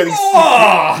 you're getting...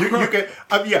 You get...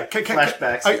 yeah,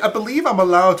 Flashbacks. I believe I'm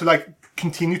allowed to,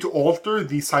 continue to alter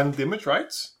the silent image,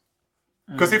 right?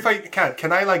 Because if I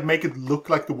can I make it look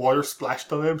like the water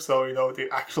splashed on him, so the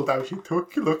actual damage he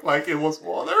took looked like it was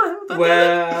water?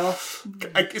 Well,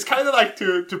 It's kind of like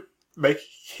to make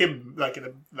him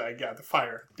the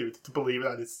fire dude to believe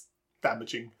that it's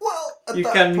damaging. Well, at you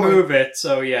that can point, move it,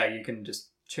 so yeah, you can just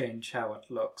change how it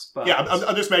looks. But Yeah,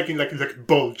 I'm just making like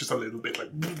bulge just a little bit,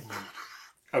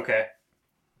 okay.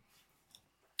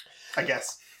 I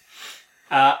guess.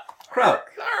 Crow.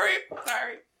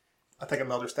 Sorry. I'll take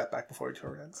another step back before he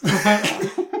turns.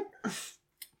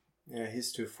 Yeah,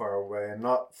 he's too far away.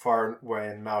 Not far away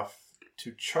enough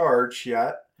to charge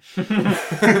yet. So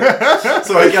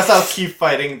I guess I'll keep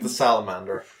fighting the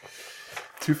salamander.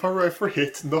 Too far away for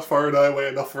hit, not far away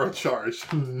enough for a charge.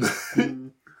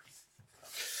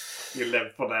 You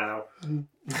live for now.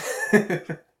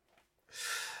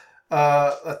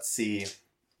 Let's see.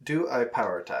 Do I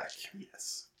power attack?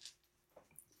 Yes.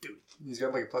 He's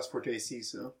got a plus 4 to AC,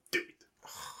 so. Do it.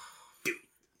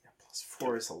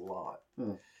 +4 is a lot.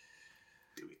 Hmm.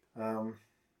 Do it.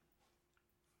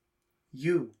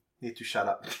 You need to shut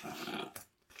up.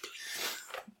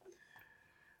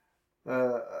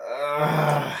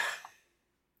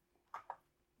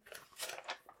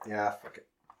 Yeah, fuck it.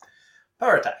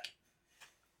 Power attack.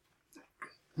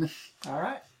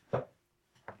 Alright.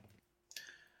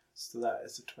 So that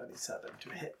is a 27 to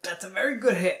hit. That's a very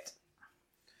good hit.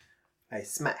 I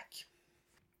smack.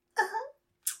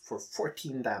 For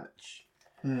 14 damage.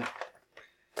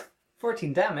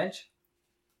 14 damage.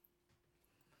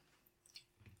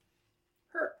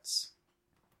 Hurts.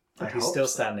 But I he's hope still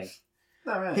so. standing.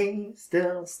 Alright. He's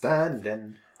still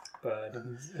standing. But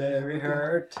very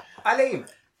hurt. I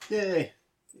leave. Yay.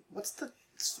 What's the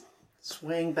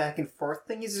swaying back and forth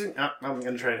thing he's doing? Oh, I'm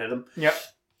gonna try to hit him. Yep.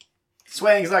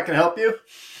 Swaying's not gonna help you.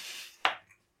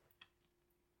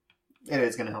 It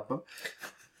is gonna help him.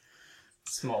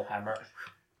 Small hammer.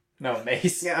 No,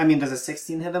 mace. Yeah, I mean, does a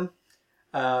 16 hit him?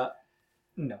 No.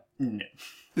 No.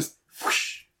 Just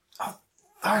whoosh. Oh,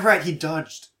 alright, he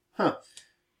dodged. Huh.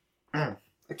 I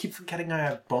keep forgetting I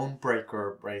have bone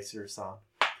breaker bracers on.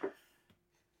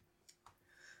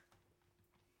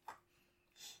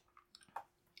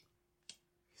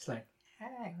 He's like,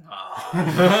 hang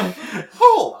on.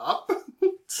 Hold up.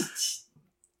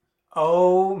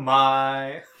 Oh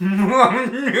my.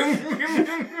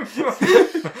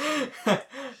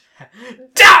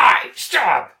 Die!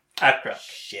 Stop! At Kruk.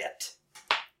 Shit.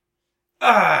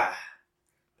 Ah!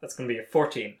 That's gonna be a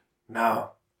 14.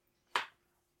 No.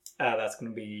 That's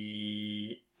gonna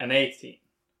be an 18.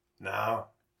 No.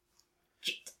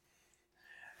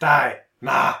 Die.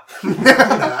 Nah.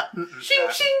 Shink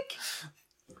shink!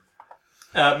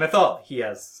 Method, he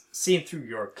has seen through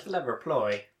your clever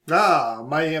ploy. Ah,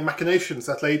 my machinations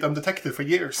that laid undetected for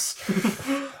years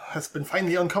has been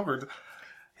finally uncovered.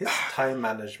 His time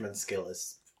management skill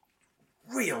is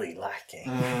really lacking.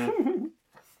 I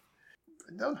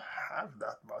don't have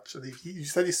that much. And if you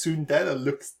said he's soon dead and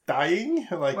looks dying.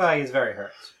 Like, Well, he's very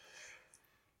hurt.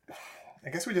 I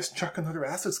guess we just chuck another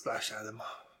acid splash at him.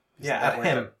 Yeah, at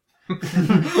him.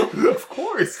 Of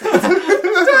course. That's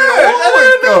where it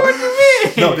always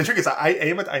goes. No, the trick is I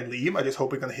aim at Eileen. I just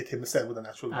hope we're going to hit him instead with a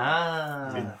natural one.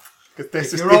 Ah. Because this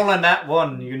If is you're rolling that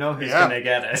one, you know who's Yeah. gonna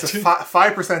get it's a it.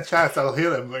 5% chance I'll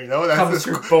hit him. You know, that's Comes just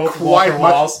through both quite water much.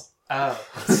 walls. Oh.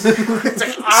 It's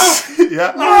like, ah!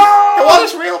 Yeah. The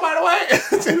water's real, by the way.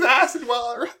 It's in the acid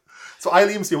water. So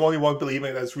Eileen's the only one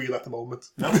believing that it's real at the moment.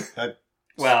 No,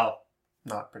 Well,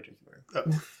 not particularly.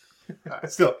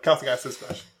 Still, casting acid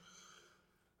splash.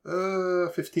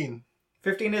 15.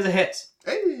 15 is a hit.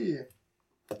 Hey!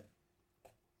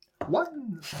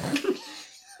 1.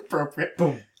 Appropriate.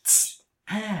 Boom.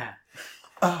 Ah.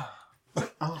 Oh.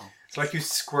 It's like you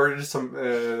squirted some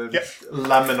Yeah.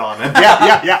 lemon on it.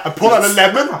 Yeah. I pull out a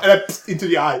lemon and I into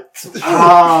the eye. If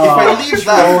I leave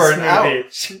that for an hour,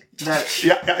 That,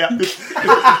 Yeah.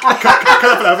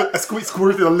 Kind of I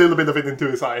squirted a little bit of it into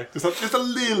his eye. Just a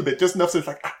little bit. Just enough so it's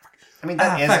like, ah. I mean,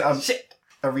 that fuck, is shit.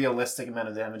 a realistic amount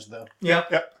of damage, though. Yeah.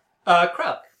 Yep.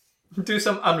 Kruk, do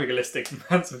some unrealistic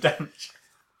amounts of damage.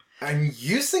 I'm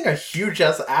using a huge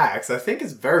ass axe. I think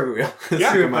it's very realistic.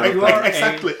 Yeah, amount of you are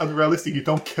exactly. Unrealistic. You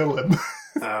don't kill him.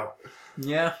 Oh.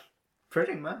 Yeah.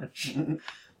 Pretty much.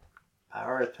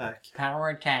 Power attack. Power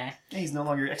attack. Yeah, he's no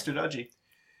longer extra dodgy.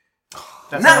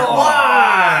 That's not-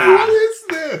 What is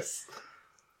this?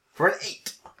 For an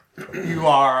 8. You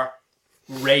are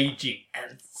raging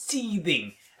and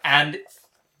seething, and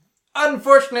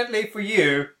unfortunately for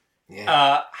you,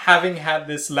 Yeah. having had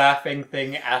this laughing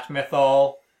thing at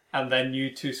Mythal, and then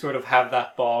you two sort of have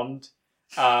that bond,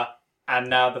 and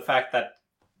now the fact that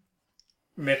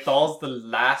Mythal's the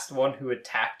last one who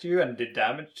attacked you and did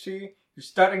damage to you, you're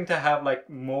starting to have like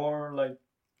more like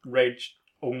rage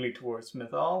only towards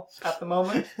Mythal at the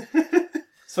moment.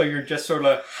 So you're just sort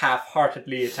of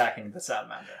half-heartedly attacking the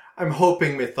salamander. I'm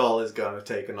hoping Mythal is gonna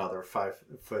take another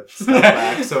 5-foot step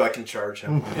back so I can charge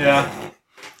him. Yeah.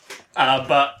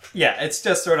 But yeah, it's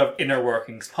just sort of inner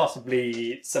workings,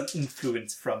 possibly some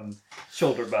influence from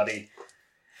Shoulder Buddy.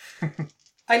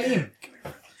 Eileen.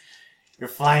 Your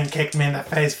flying kicked me in the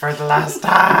face for the last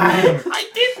time. I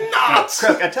did not!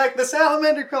 Kruk, attack the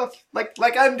salamander, Kruk!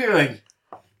 Like I'm doing!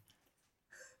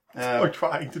 Or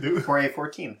trying to do. For a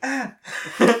 14.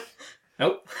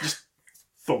 Nope.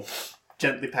 Boom.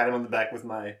 Gently pat him on the back with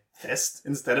my fist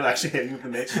instead of actually hitting with the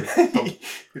mace. Boom.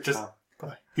 You're just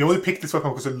You only picked this weapon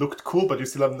because it looked cool, but you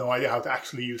still have no idea how to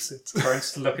actually use it.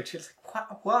 Turns to look at you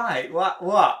like, why?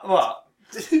 What?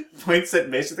 Points at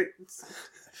mace. Like,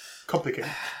 Complicated.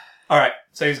 Alright,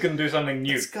 so he's gonna do something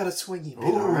new. it's got a swingy bit,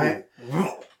 alright?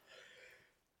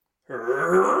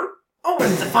 Oh,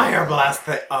 it's a fire blast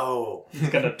thing. Oh. He's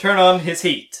gonna turn on his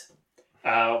heat.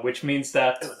 Which means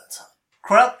that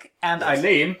Kruk and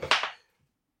Eileen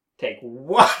take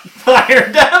 1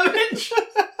 fire damage.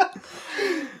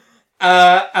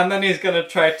 And then he's gonna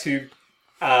try to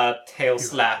tail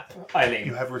slap Eileen.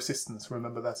 You have resistance,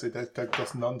 remember that, so that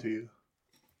does none to you.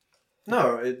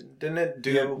 No, it didn't it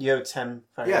do... You have 10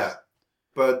 fires. Yeah,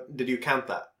 but did you count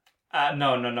that?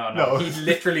 No. No. He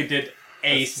literally did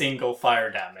a single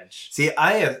fire damage. See,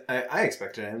 I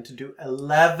expected him to do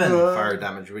 11 fire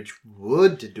damage, which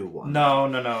would do 1.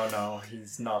 No.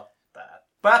 He's not that.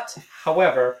 But,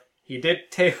 however, he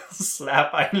did tail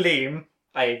slap Eileen,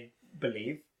 I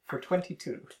believe, for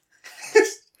 22.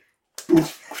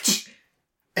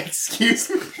 Excuse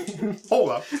me. Hold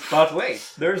up. But wait,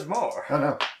 there's more. Oh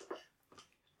no.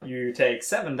 You take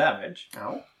 7 damage,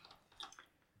 Ow.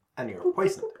 And you're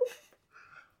poisoned.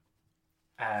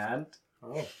 and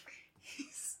Oh.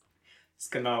 he's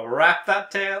gonna wrap that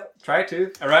tail,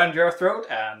 around your throat,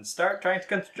 and start trying to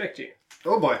constrict you.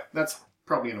 Oh boy, that's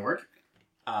probably gonna work.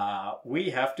 We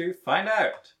have to find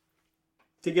out.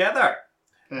 Together.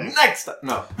 Next!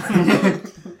 No.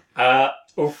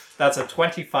 That's a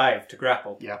 25 to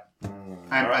grapple. Yeah.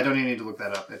 I don't even need to look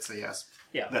that up. It's a yes.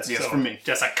 Yeah. That's a yes from me.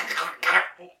 Just like...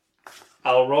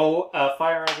 I'll roll a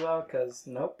fire as well, because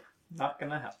nope, not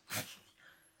gonna help.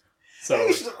 So,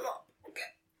 Okay,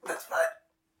 that's fine.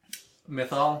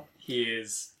 Mythal, he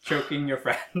is choking your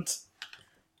friend.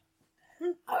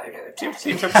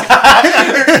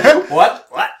 What?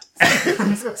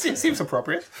 Seems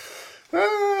appropriate.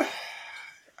 I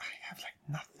have like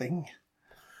nothing.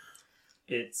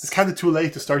 It's It's kind of too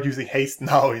late to start using haste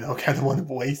now, kind of want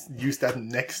to use that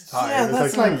next time. Yeah, It's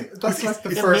that's like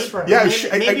the Yeah, first maybe- round. Yeah,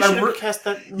 Maybe I you should wor- have cast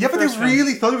that. in Yeah, the but I first round.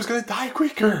 really thought it was going to die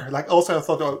quicker. Also, I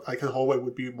thought the hallway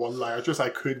would be one larger, so I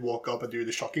could walk up and do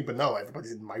the shocking, but no,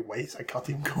 everybody's in my way, so I can't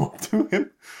even go up to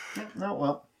him. No,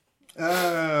 well.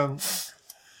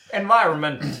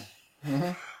 environment.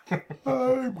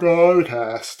 I'm gonna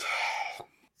cast.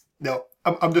 No,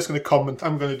 I'm just gonna comment.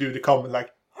 I'm gonna do the comment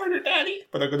like "Harder, Daddy,"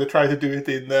 but I'm gonna try to do it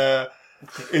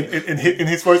in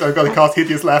his voice. I'm gonna cast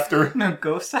hideous laughter. No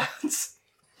ghost sounds.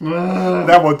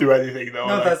 That won't do anything though.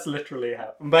 No, like, that's literally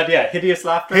how. But yeah, hideous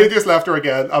laughter. hideous laughter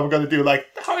again. I'm gonna do like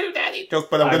 "Harder, Daddy,"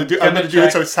 but I'm gonna do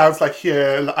it so it sounds like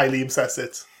Eileen says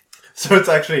it. So it's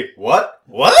actually, what?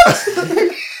 What?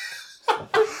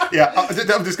 Yeah,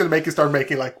 I'm just gonna start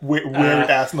making like weird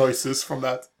ass noises from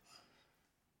that.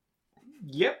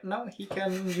 Yep, no, he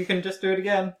can. You can just do it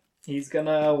again. He's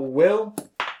gonna will,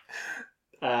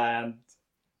 and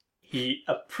he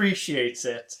appreciates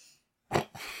it,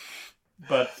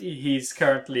 but he's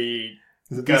currently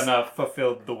gonna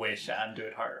fulfill the wish and do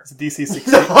it harder. It's a DC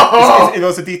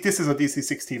 16. This is a DC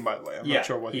 16, by the way. I'm Yeah, not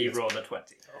sure what he is. rolled a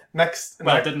 20. Next,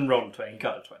 Well, I didn't roll a 20. He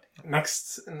got a 20.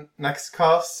 next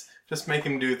cast, just make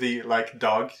him do the like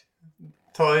dog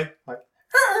toy, like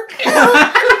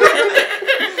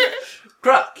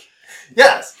Croc.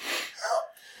 yes.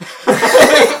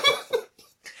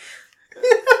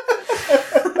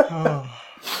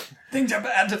 Things are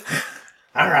bad.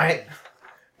 All right,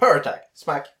 power attack,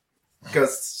 smack.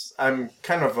 Because I'm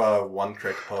kind of a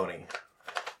one-trick pony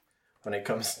when it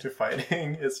comes to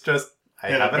fighting. It's just I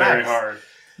have an axe. hard.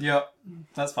 Yep,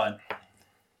 that's fine.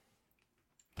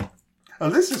 Oh,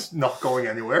 this is not going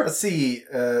anywhere. Let's see.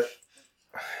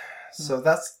 So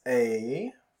that's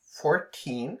a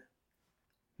 14.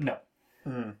 No.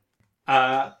 Hmm.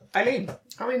 Eileen,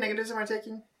 How many negatives am I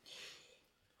taking?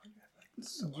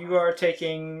 you are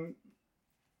taking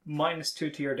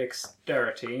 -2 to your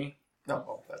dexterity. No,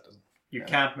 oh, that doesn't. You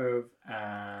can't move,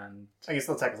 and I guess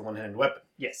the attack is a one-handed weapon.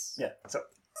 yes. Yeah, so.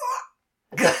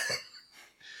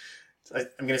 So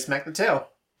I'm gonna smack the tail.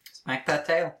 Smack that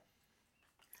tail.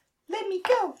 Let me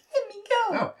go. Let me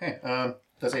go. Oh, hey,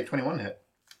 does a 21 hit?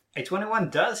 A 21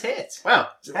 does hit. Wow.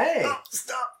 Hey.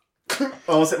 Stop!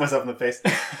 Almost hit myself in the face.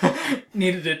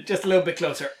 Needed it just a little bit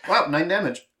closer. Wow, 9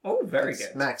 damage. Oh, very That's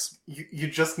good. max. You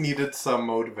just needed some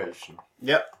motivation.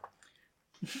 Yep.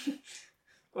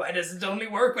 Why does it only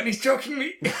work when he's choking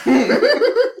me?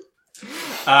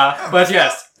 But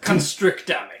yes, constrict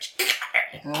damage.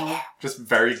 Just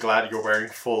very glad you're wearing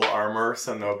full armor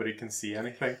so nobody can see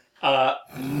anything.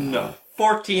 No.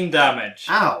 14 damage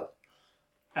Ow!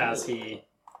 as he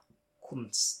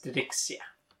constricts you.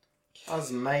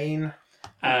 That's main.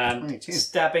 And 22.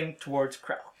 stabbing towards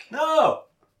Krauk. No!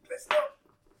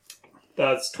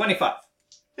 That's 25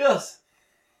 Yes.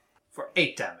 for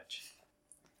 8 damage.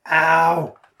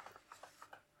 Ow!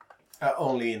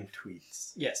 Only in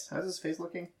tweets. Yes, How's his face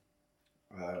looking?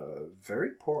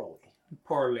 Very poorly.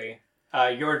 poorly.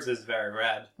 Yours is very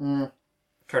red,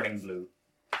 turning blue.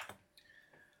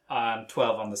 And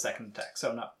 12 on the second attack,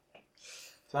 so no.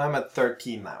 So I'm at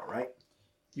 13 now, right?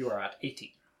 You are at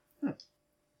 18.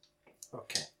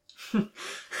 Okay.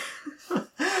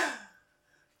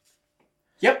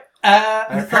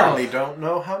 I apparently don't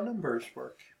know how numbers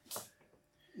work.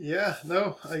 Yeah,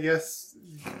 no, I guess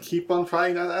keep on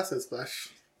trying that acid splash.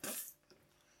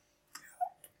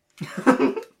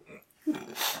 $20.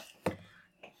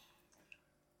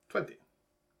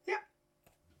 Yeah.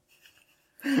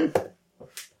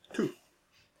 2.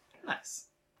 Nice.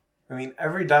 I mean,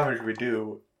 every damage we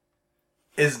do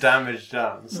is damage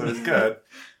done, so it's good.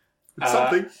 It's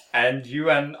something. And you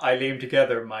and Eileen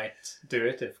together might do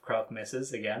it if Kraut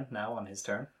misses again now on his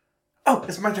turn. Oh,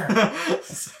 it's my turn.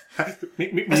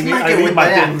 Meaning smack it I with might my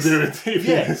be able to axe. do it if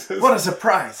he Yeah, misses. what a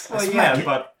surprise. Well, Smack yeah, it.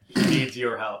 but he needs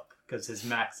your help because his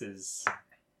max is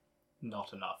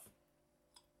not enough.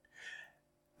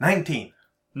 19.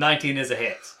 19 is a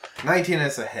hit. 19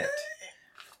 is a hit.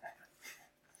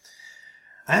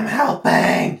 I'm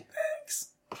helping! Thanks.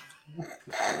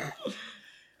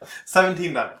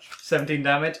 17 damage. 17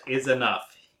 damage is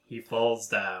enough. He falls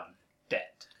down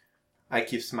dead. I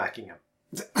keep smacking him.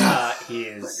 He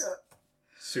is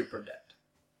super dead.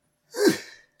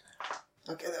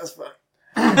 Okay, that was fun.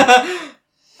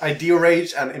 I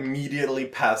derage and immediately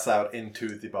pass out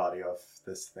into the body of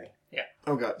this thing.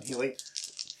 Oh god, healing.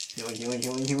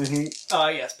 Healing. Oh,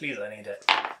 yes, please, I need it.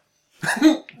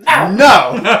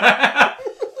 No!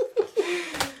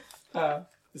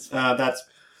 That's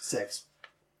 6.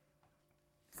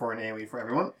 For an AoE for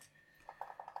everyone.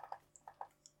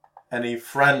 Any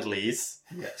friendlies?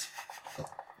 Yes.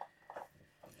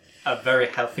 A very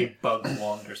healthy bug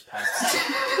wanders past.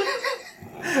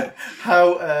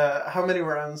 How many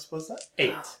rounds was that?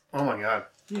 8. Oh my god.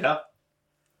 Yeah.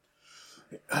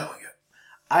 Oh my god.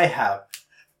 I have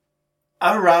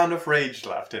a round of rage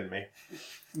left in me.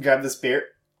 Grab the spear,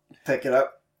 pick it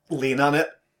up, lean on it.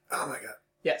 Oh my god.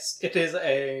 Yes, it is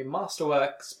a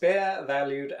masterwork spear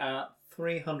valued at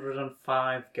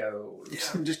 305 gold. Yeah,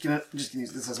 I'm just gonna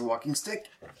use this as a walking stick.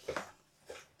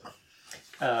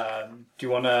 Do you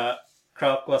want to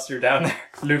Kraut whilst you're down there,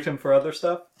 loot him for other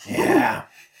stuff? Yeah.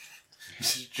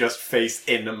 Just face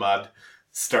in the mud.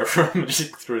 Start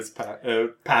rummaging through his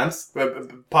pants?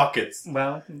 Pockets.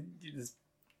 Well, his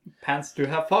pants do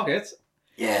have pockets.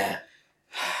 Yeah.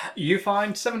 You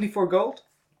find 74 gold.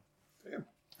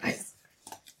 Nice.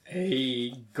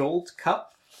 A gold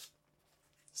cup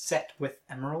set with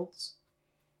emeralds.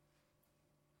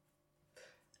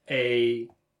 A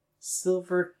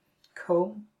silver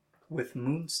comb with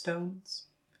moonstones.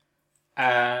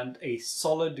 And a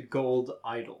solid gold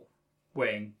idol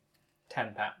weighing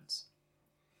 10 pounds.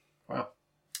 Wow.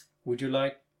 Would you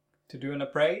like to do an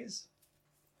appraise?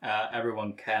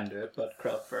 Everyone can do it, but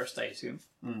Kraut first, I assume.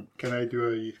 Can I do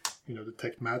a,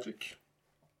 detect magic?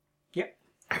 Yep.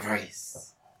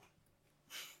 Race.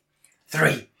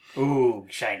 3. Ooh,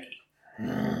 shiny.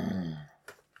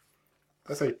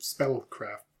 That's a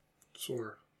spellcraft.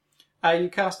 Or You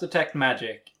cast detect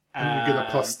magic. and you get a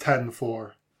plus 10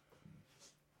 for.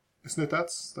 Isn't it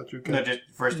that you can? No, just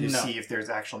first you No. see if there's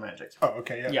actual magic. Oh,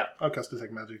 okay, yeah. Yeah. I'll cast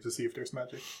detect magic to see if there's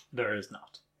magic. There is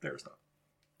not. There's not.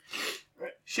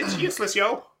 Shit's useless,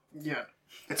 yo. Yeah.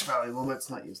 It's valuable, but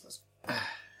it's not useless. I'm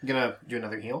gonna do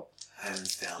another heal. I'm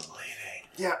still bleeding.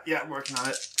 Yeah, working on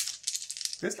it.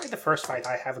 This is like the first fight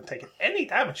I haven't taken any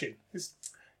damage in. This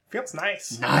feels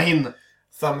nice. 9!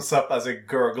 Thumbs up as I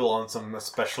gurgle on some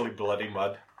especially bloody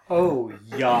mud. Oh,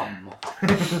 yum.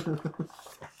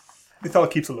 The fellow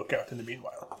keeps a lookout in the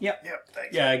meanwhile. Yep. Yep,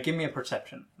 thanks. Yeah, give me a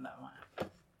perception. No.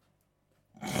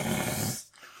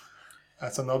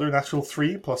 That's another natural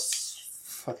 3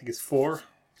 plus, I think it's 4.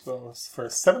 So it's for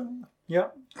 7.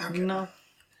 Yep. No.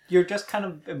 You're just kind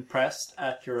of impressed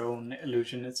at your own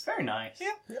illusion. It's very nice.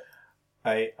 Yeah.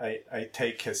 I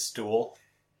take his stool.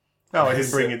 No, I didn't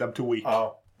bring it. I'm too weak.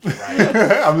 Oh, right.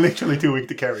 I'm literally too weak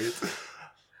to carry it.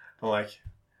 I'm like,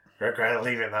 regret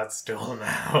leaving that stool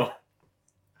now.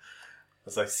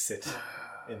 As I sit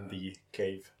in the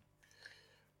cave.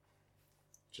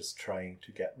 Just trying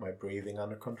to get my breathing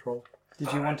under control.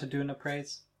 Did you want to do an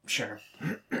appraise? Sure.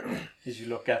 As you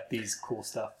look at these cool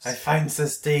stuffs. I find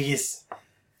Sestigis.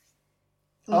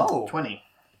 Oh. 20.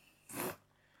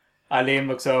 Eileen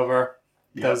looks over,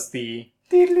 does the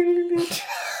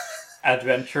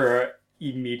adventurer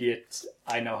immediate,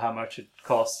 I know how much it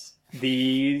costs.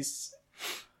 The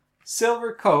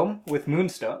silver comb with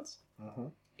moonstones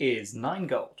is 9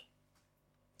 gold.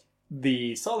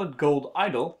 The solid gold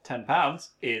idol, 10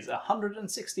 pounds, is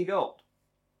 160 gold.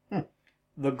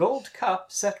 The gold cup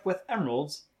set with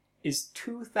emeralds is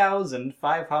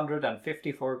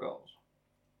 2,554 gold.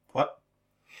 What?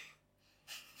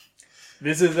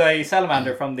 This is a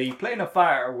salamander from the Plane of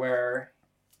Fire where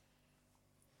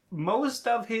most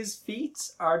of his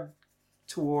feats are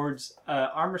towards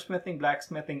armor smithing,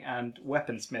 blacksmithing, and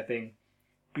weaponsmithing,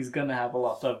 he's gonna have a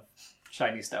lot of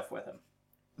shiny stuff with him.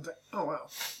 Oh wow.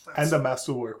 And the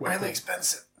masterwork really weapon.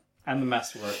 expensive. And the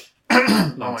masterwork.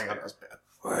 Oh my god, that's bad.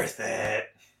 Worth it.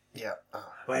 Yeah.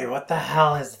 Wait, what the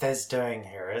hell is this doing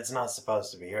here? It's not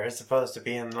supposed to be here. It's supposed to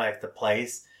be in, like, the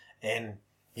place in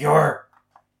your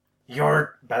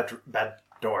bed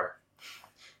door.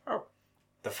 Oh.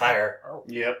 The fire.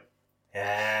 Yep.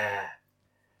 Yeah.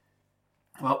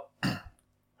 Well,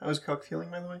 how's Cook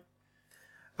feeling, by the way?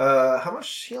 How much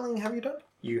healing have you done?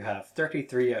 You have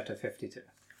 33 out of 52.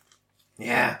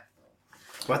 Yeah.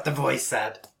 What the voice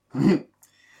said. Could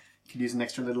use an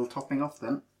extra little topping off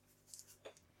then.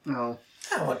 No.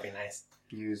 That would be nice.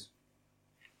 Use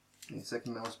a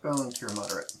second level spell and cure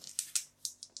moderate.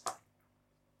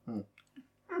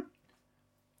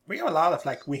 We have a lot of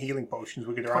like healing potions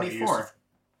we could rather use. 24.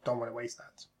 Don't want to waste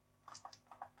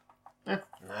that.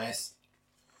 Nice.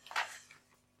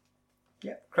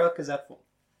 Yep, Croak is at full.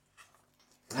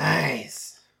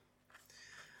 Nice.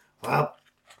 Well,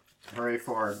 Hooray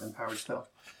for empowered spell.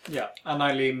 Yeah, and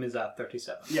Eileen is at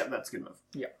 37. Yeah, that's good enough.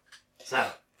 so,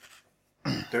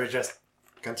 do we just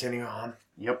continue on?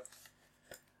 Yep.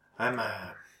 I'm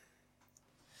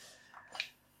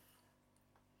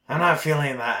not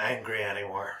feeling that angry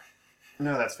anymore.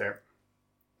 No, that's fair.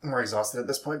 I'm more exhausted at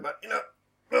this point, but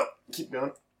well, keep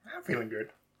going. I'm feeling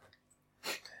good.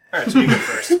 Alright, so you go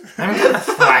first. I'm gonna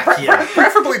thwack you.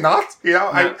 Preferably not. You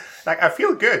know, No. I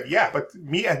feel good, yeah, but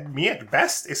me at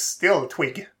best is still a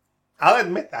twig. I'll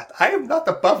admit that. I am not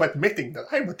above admitting that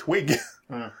I'm a twig. Just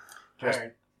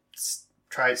Alright.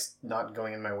 try not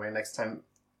going in my way next time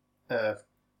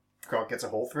Grog gets a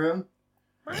hole through him.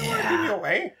 I don't want to be in your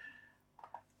way.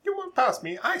 You went past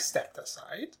me. I stepped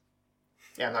aside.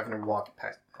 Yeah, I'm not going to walk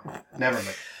past. Never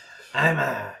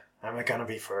mind. I'm gonna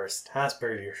be first, as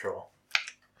per usual.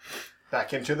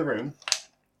 Back into the room.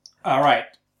 Alright,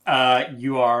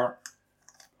 you are,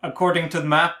 according to the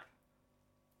map,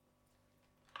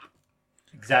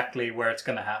 exactly where it's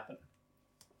gonna happen.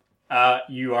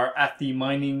 You are at the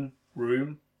mining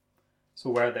room,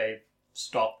 so where they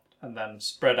stopped and then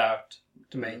spread out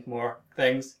to make more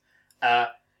things.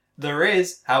 There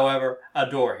is, however, a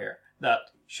door here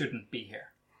that shouldn't be here.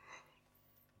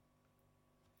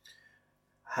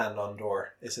 Hand on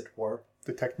door. Is it warm?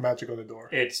 Detect magic on the door.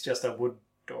 It's just a wood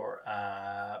door.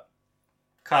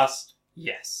 Cost,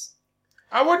 yes.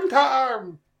 I wouldn't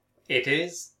harm. It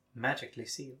is magically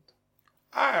sealed.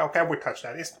 Ah, okay, I would touch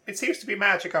that. It seems to be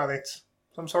magic on it.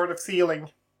 Some sort of ceiling.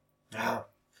 Oh.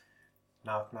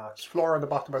 Knock, knock. There's floor on the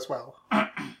bottom as well.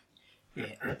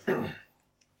 Yeah.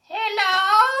 Hello?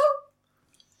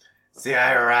 It's the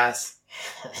IRS.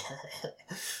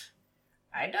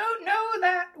 I don't know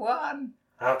that one.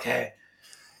 Okay.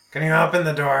 Can you open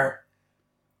the door?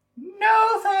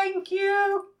 No, thank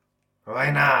you.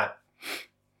 Why not?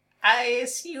 I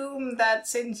assume that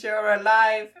since you're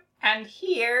alive and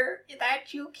here,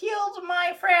 that you killed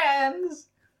my friends.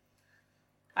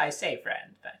 I say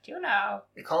friend, but you know.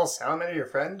 You call Salamander your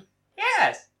friend?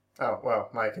 Yes. Oh, well,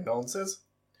 my condolences.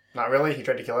 Not really. He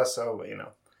tried to kill us, so,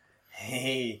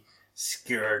 He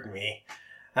scared me.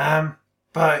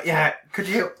 But yeah, could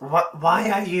you... Why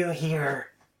are you here?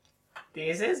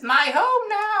 This is my home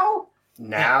now.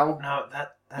 Now? No,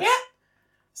 that's... Yeah.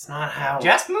 It's not how...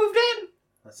 Just moved in.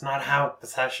 That's not how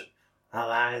possession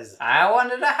allies... I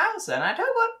wanted a house and I took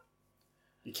one.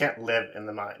 You can't live in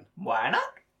the mine, Why not?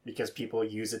 because people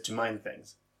use it to mine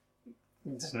things.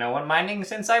 There's no one mining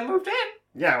since I moved in.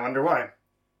 Yeah, I wonder why.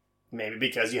 Maybe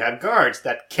because you have guards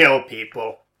that kill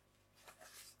people.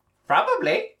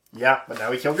 Probably. Yeah, but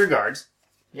now we killed your guards.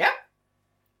 Yeah.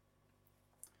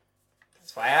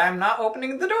 That's why I'm not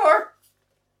opening the door.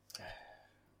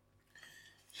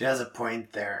 She has a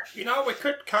point there. You know, we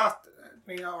could cast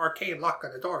arcane lock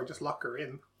on the door and just lock her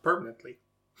in permanently.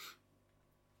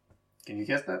 Can you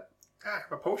guess that? I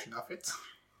have a potion of it.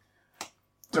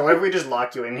 So what if we just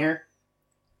locked you in here?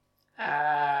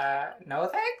 No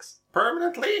thanks.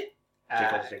 Permanently?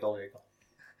 Jiggle.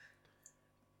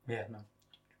 Yeah, no.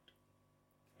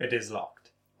 It is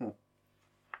locked. Yeah,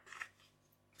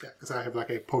 because I have like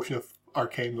a potion of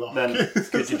arcane lock. Then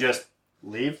could you just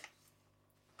leave?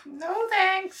 No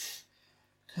thanks.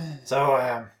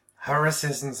 So, how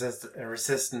resistant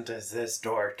is this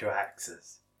door to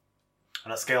axes?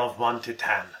 On a scale of 1 to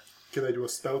 10. Can I do a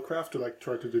spellcraft to like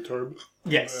try to determine?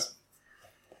 Yes.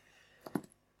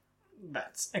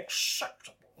 That's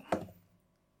acceptable.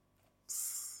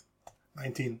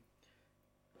 19.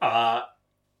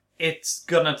 It's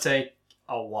gonna take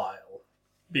a while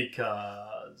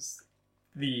because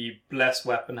the blessed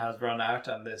weapon has run out,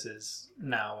 and this is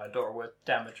now a door with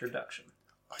damage reduction.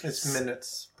 It's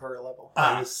minutes per level.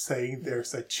 I was saying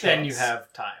there's a chance. Then you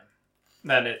have time.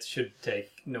 Then it should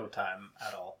take no time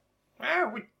at all.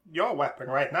 Well, with your weapon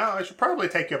right now, it should probably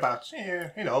take you about,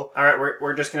 All right,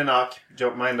 we're just gonna knock.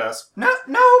 Don't mind us. No,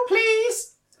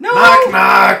 please! No! Knock,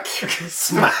 knock!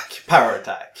 Smack! Power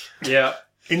attack. Yeah.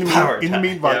 In Power the attack.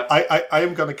 meanwhile, I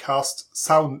am gonna cast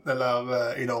sound,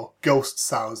 ghost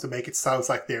sounds to make it sound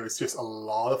like there is just a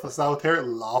lot of us out there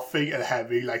laughing and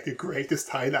having like the greatest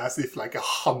time, as if like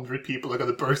 100 people are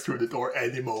gonna burst through the door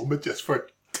any moment, just for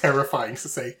terrifying's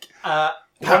sake.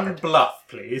 One bluff,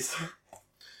 please.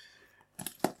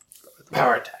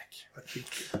 Power attack. I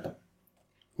think.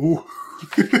 Ooh.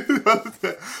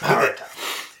 Power attack.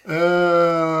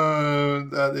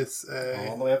 That is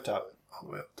All the way up top. all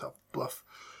the way up top bluff.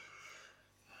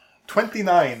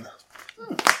 29.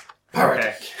 Power Okay.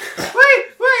 attack.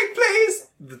 Wait, please!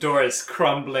 The door is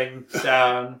crumbling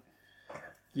down.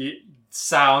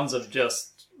 Sounds of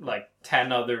just like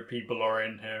 10 other people are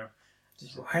in here.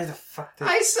 Where the fuck did...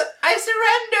 I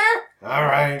surrender!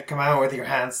 Alright, come out with your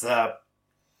hands up.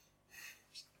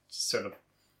 Just sort of,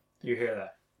 you hear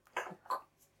that.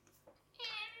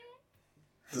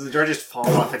 Does the door just fall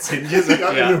off its hinges?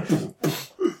 Yeah.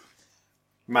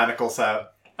 Manacles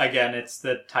out. Again, it's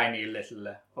the tiny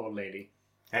little old lady.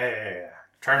 Hey,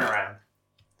 turn around.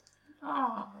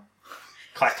 Oh.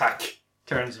 Clack, clack.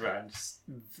 Turns around. Just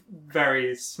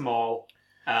very small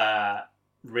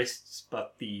wrists,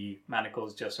 but the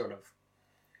manacles just sort of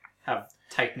have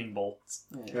tightening bolts.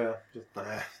 Yeah.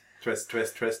 Just, twist,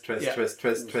 twist, twist, twist, Yeah. twist,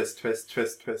 twist, twist, twist,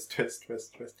 twist, twist, twist,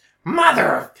 twist, twist.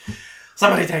 Mother of...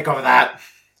 Somebody take over that.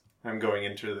 I'm going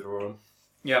into the room.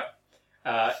 Yep.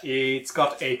 It's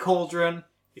got a cauldron.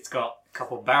 It's got a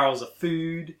couple barrels of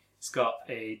food. It's got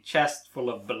a chest full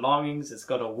of belongings. It's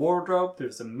got a wardrobe.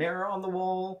 There's a mirror on the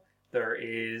wall. There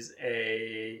is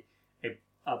a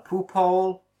poop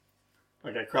hole.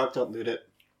 Okay, Croc, don't loot it.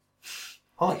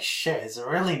 Holy shit, it's a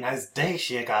really nice dish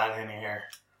you got in here.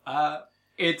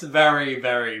 It's very,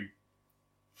 very,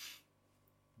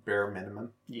 Bare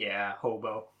minimum.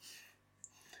 hobo.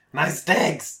 Nice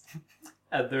digs.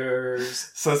 There's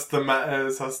Says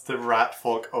the rat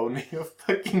folk owning a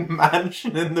fucking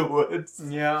mansion in the woods.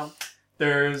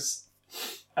 there's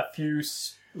a few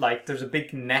there's a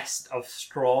big nest of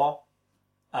straw,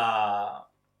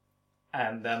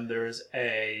 and then there's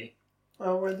a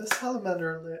Oh, where the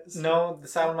salamander lives. no. The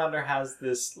salamander has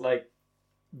this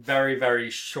very,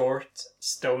 very short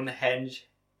stone henge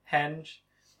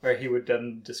where he would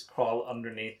then just crawl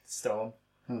underneath the stone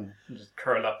and just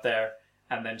curl up there,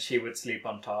 and then she would sleep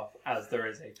on top as there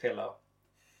is a pillow.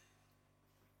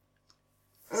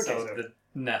 Okay, So so- the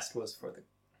nest was for the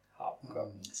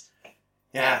hobgoblins.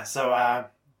 Yeah, so,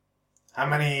 how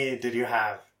many did you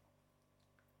have?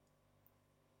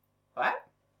 What?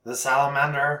 The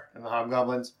salamander. And the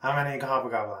hobgoblins? How many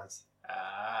hobgoblins?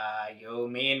 You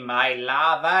mean my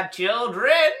lava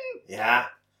children? Yeah.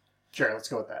 Sure, let's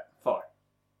go with that. 4.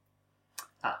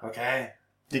 Okay.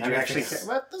 Did That you makes actually sense.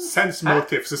 care about them? Sense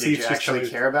motives to see Did if you she's actually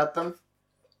gonna- care about them?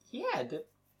 Yeah,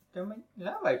 they're my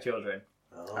lava children.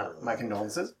 Oh. My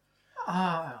condolences.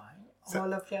 All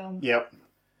of them. Yep.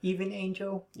 Even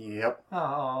Angel. Yep.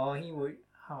 Oh, he would.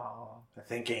 Oh. I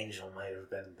think Angel might have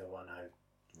been the one I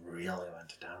really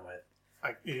went down with.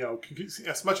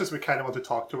 As much as we kind of want to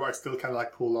talk to her, I still kind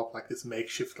of pull up this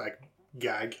makeshift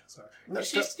gag. So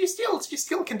you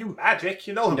still can do magic,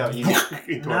 No, you need-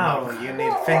 into her No, mouth. you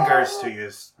need fingers to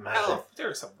use magic. Oh,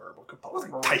 there's some verbal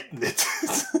component. Tighten it.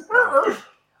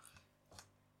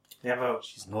 Yeah, but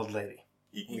She's an old lady.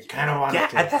 you kind of want Yeah,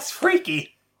 to that's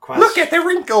freaky. question. Look at the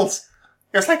wrinkles.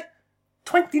 There's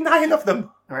 29 of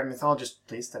them. Alright, mythologist,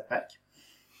 please step back.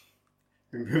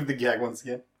 Remove the gag once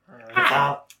again.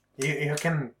 Well, you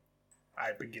can...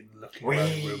 I begin looking We- around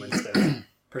the room instead.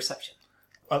 Perception.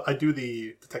 Well, I do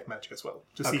the detect magic as well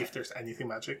to see Okay. if there's anything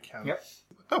magic. Yep.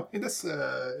 Oh, it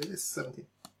is 17.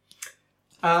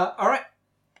 Alright.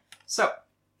 So,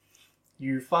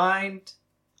 you find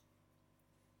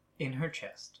in her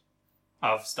chest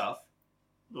of stuff,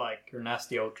 like her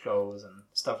nasty old clothes and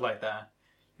stuff like that,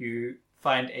 you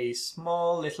find a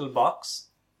small little box.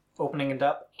 Opening it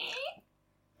up,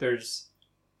 there's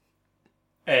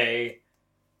a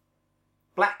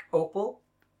black opal,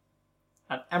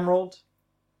 an emerald,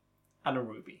 and a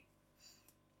ruby.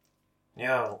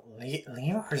 Yo,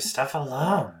 leave her stuff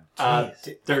alone.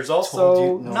 Jeez. There's told also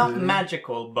you no not looting.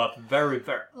 magical, but very,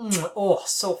 very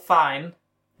so fine.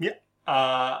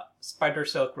 Yeah. Spider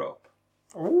silk rope.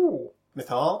 Ooh.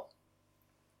 Mythol?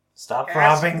 Stop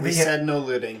robbing We the... said no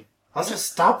looting. Also,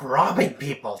 stop robbing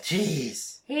people.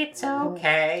 Jeez. It's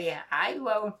okay. I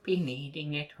won't be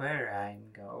needing it where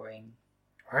I'm going.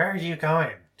 Where are you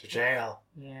going? To jail.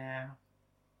 Yeah.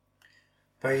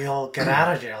 But you'll get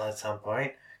out of jail at some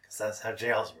point, because that's how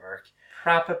jails work.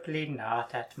 Probably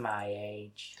not at my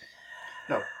age.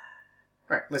 No.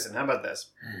 Alright, listen, how about this?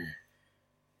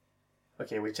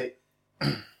 Okay, we take...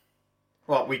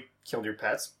 well, we killed your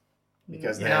pets.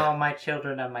 Because they... No, my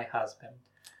children and my husband.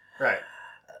 Right.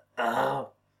 Oh.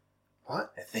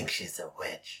 What? I think she's a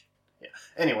witch. Yeah.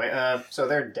 Anyway, so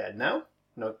they're dead now.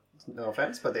 No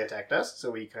offense, but they attacked us,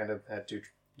 so we kind of had to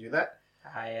do that.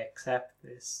 I accept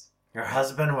this. Your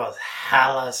husband was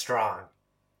hella strong.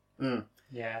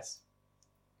 Yes.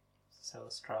 So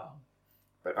strong.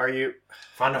 But are you...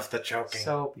 Fun of the choking.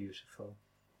 So beautiful.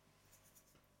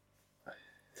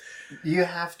 You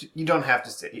have to... You don't have to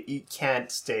stay. You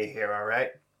can't stay here,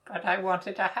 alright? But I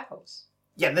wanted a house.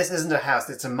 Yeah, this isn't a house,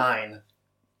 it's a mine.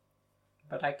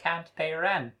 But I can't pay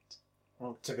rent.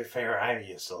 Well, to be fair, I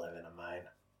used to live in a mine.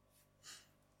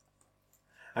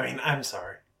 I mean, I'm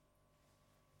sorry.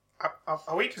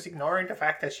 Are we just ignoring the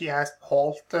fact that she has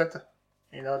halted,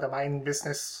 the mine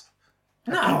business?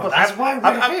 No, that's why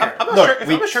we're here. I'm not Look, sure,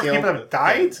 we I'm not sure if killed people have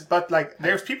died, but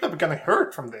there's people that are gonna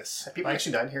hurt from this. Have people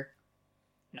actually died here?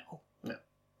 No.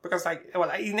 Because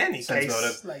in any Sense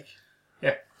case, motive.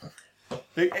 Yeah.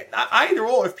 Either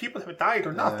or, if people have died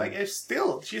or not, Yeah. it's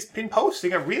still, she's been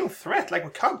posing a real threat. We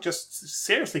can't just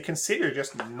seriously consider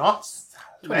just not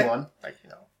 21.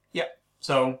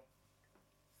 So,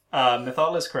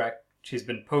 Mythal is correct. She's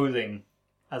been posing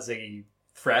as a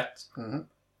threat.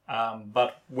 Mm-hmm.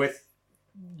 But with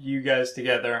you guys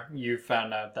together, you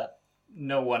found out that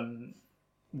no one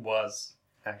was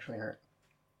Actually hurt.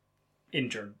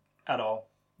 injured at all.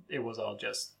 It was all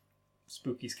just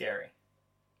spooky scary.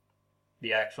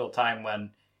 The actual time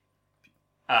when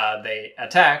they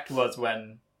attacked was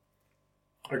when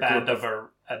a band of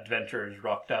adventurers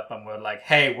rocked up and were like,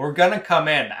 hey, we're gonna come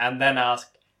in, and then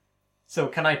asked, so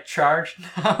can I charge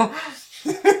now?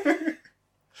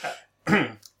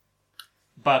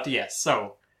 But yes,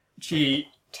 so she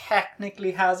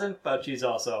technically hasn't, but she's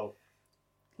also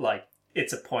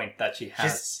it's a point that she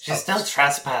has. She's still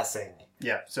trespassing.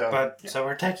 Yeah, so... So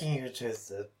we're taking you to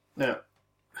the... No.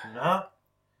 No?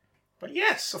 But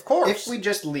yes, of course. If we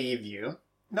just leave you,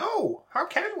 No, how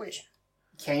can we?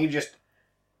 can you just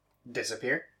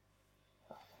disappear?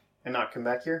 And not come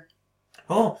back here?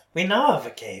 Oh, we know of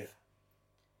a cave.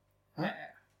 Huh?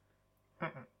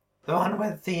 The one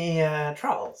with the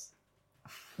trolls.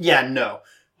 Yeah, no.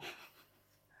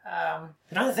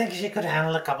 You don't think she could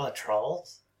handle a couple of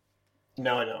trolls?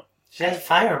 No, I don't. She has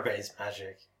fire-based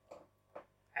magic.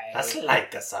 That's I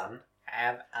like the sun.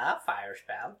 have a fire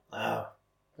spell. Oh.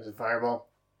 Is it fireball?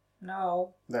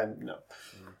 No. Then no.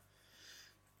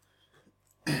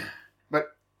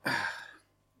 But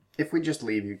if we just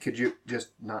leave you, could you just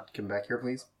not come back here,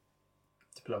 please?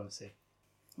 Diplomacy.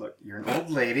 Look, you're an old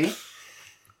lady.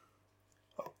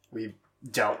 We've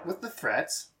dealt with the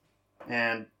threats,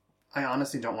 and I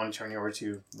honestly don't want to turn you over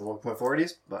to the local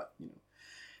authorities, but,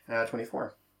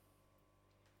 24.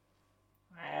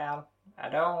 Well, I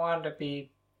don't want to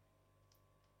be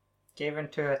given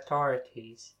to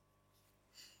authorities.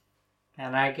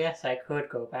 And I guess I could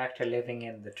go back to living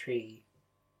in the tree.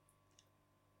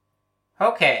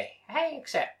 Okay, I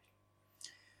accept.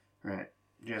 Right.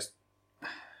 Just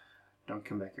don't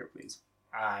come back here, please.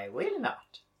 I will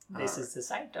not. This is the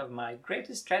site of my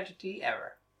greatest tragedy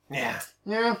ever. Yeah.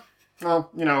 Yeah. Well,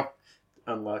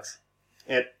 unlocks.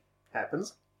 It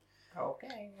happens.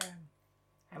 Okay,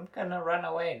 I'm gonna run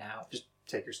away now. Just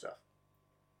take your stuff.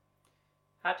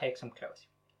 I'll take some clothes.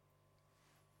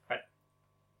 But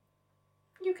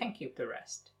you can keep the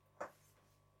rest.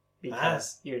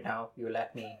 Because, you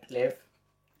let me live.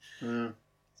 Mm.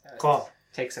 So Cool.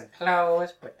 take some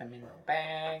clothes, put them in the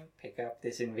bag, pick up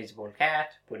this invisible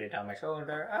cat, put it on my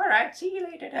shoulder. Alright, see you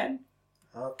later then.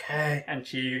 Okay. And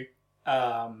she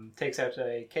takes out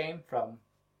a cane from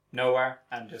nowhere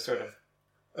and just sort of...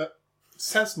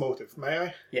 Sense motive, may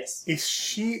I? Yes. Is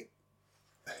she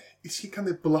kind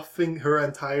of bluffing her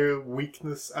entire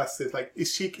weakness as it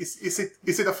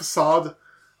is it a facade,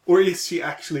 or is she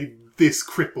actually this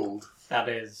crippled? That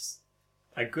is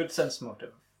a good sense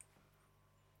motive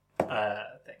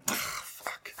thing.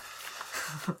 Fuck.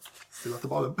 Still at the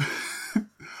bottom.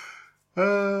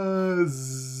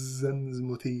 Sense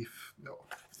motif. No,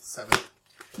 7.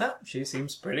 No, she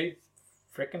seems pretty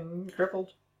freaking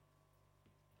crippled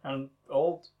and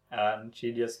old, and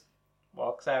she just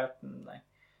walks out and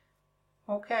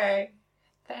okay,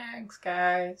 thanks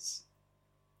guys.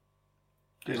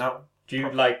 No. Do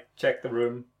you check the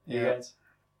room You Yeah. guys?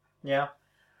 Yeah.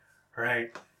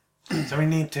 Right. So we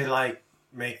need to, like,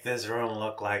 make this room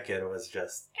look like it was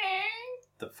just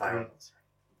the finals.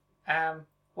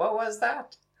 What was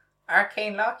that?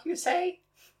 Arcane lock, you say?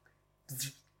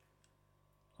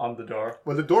 On the door.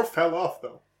 Well, the door fell off,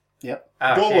 though. Yep.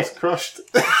 Oh, Door shit. was crushed.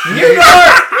 New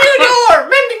door! New door!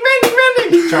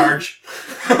 Mending! Charge.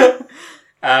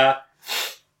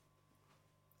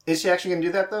 Is she actually going to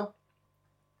do that, though?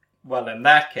 Well, in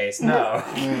that case, no.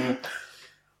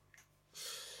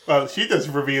 Well, she just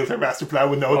revealed her master plan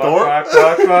with no Walk, door. walk,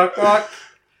 walk, walk, walk.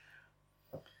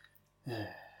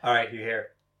 Alright, you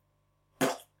hear.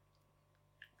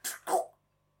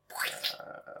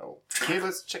 Okay,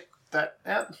 let's check that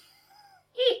out.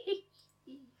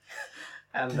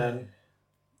 And then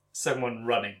someone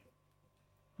running.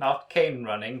 Not Kane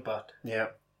running, but Yeah.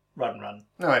 run.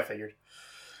 No, I figured.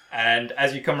 And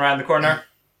as you come around the corner,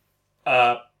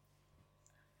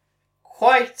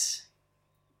 quite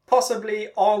possibly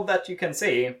all that you can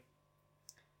see,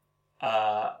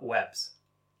 webs.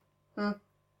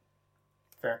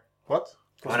 Fair. What?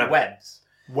 Webs.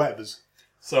 Webs.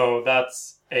 So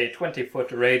that's a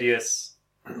 20-foot radius,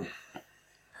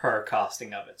 her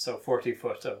casting of it. So 40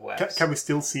 foot of webs. Can we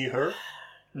still see her?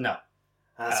 No.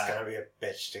 That's gonna be a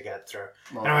bitch to get through.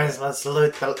 Well, Anyways, let's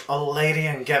loot the old lady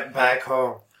and get back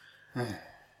home.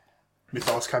 Miss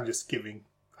I was kind of just giving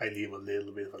Eileen a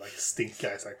little bit of like a stink guy.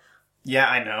 It's like, yeah,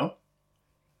 I know.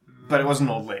 But it was an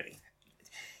old lady.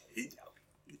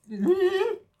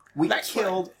 We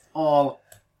killed all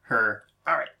her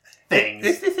all right.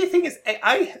 things. The thing is,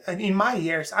 in my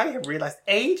years, I have realized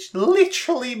age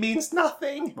literally means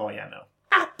nothing. Well, yeah, no.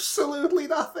 Absolutely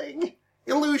nothing.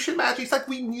 Illusion magic. It's like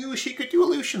we knew she could do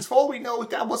illusions. For all we know,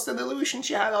 that was an illusion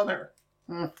she had on her.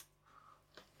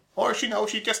 Or she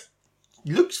just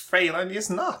looks frail and is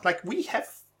not. Like we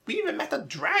even met a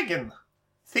dragon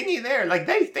thingy there. Like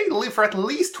they live for at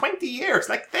least 20 years.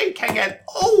 Like they can get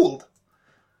old.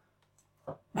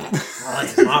 Well,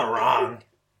 he's not wrong.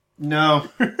 No.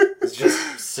 It's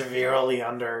just severely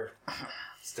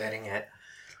understating it.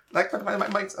 Like, but my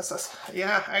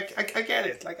yeah, I get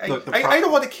it. Like, Look, I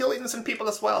don't want to kill innocent people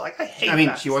as well. Like, I hate. I mean,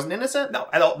 that. she wasn't innocent. No,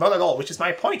 at all, not at all. Which is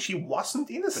my point. She wasn't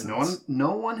innocent. But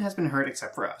no one has been hurt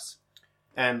except for us.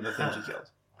 And the thing she killed.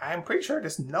 I'm pretty sure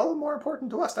there's no one more important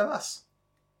to us than us.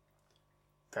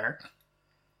 Fair.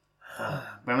 But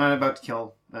I'm not about to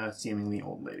kill a seemingly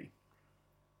old lady.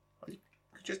 You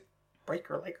could just break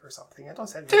her leg or something. I don't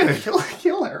say Dude.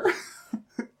 kill her.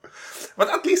 But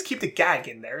at least keep the gag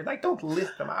in there. Like, don't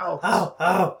lift them out.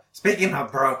 Oh, speaking of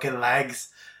broken legs.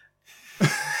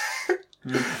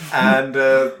 And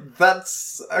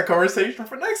that's a conversation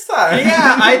for next time.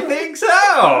 Yeah, I think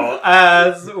so.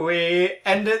 As we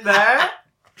end it there,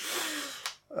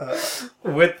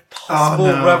 with possible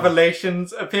no.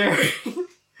 revelations appearing.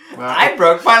 Well, I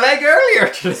broke my leg earlier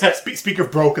today. Speak of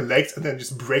broken legs, and then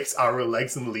just breaks our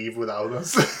legs and leave without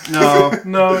us. no.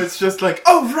 No, it's just like,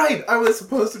 oh right, I was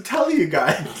supposed to tell you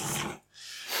guys.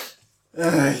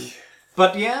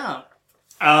 But yeah,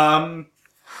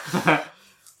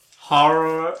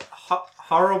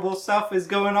 horrible stuff is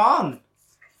going on.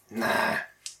 Nah.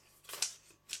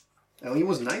 Eileen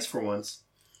was nice for once.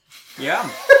 Yeah.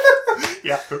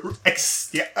 Yeah,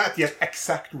 at the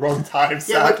exact wrong time, Yeah,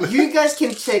 sadly. look, you guys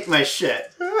can take my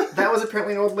shit. That was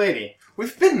apparently an old lady.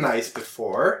 We've been nice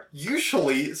before,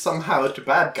 usually somehow to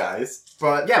bad guys,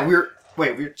 but Yeah, we're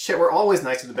always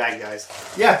nice to the bad guys.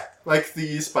 yeah, like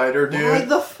the spider Why dude,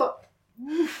 the fuck?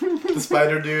 the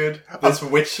spider dude, this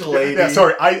witch lady. Yeah,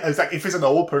 sorry. It's like if it's an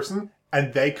old person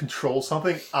and they control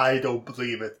something, I don't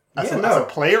believe it. As a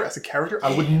player, as a character,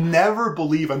 I would never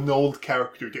believe an old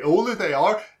character. The older they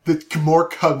are, the more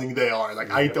cunning they are. Like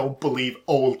I don't believe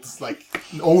oldness I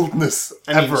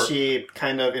mean, ever. she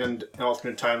kind of, in an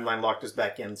alternate timeline, locked us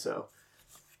back in, so...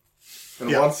 And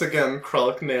Yeah. once again,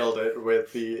 Krulk nailed it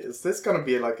with the, is this gonna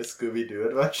be like a Scooby-Doo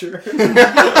adventure?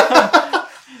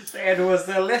 It was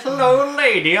the little old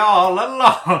lady all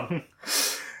along.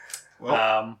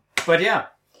 But yeah.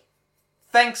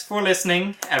 Thanks for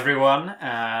listening, everyone,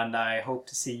 and I hope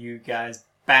to see you guys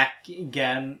back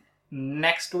again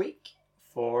next week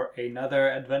for another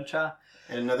adventure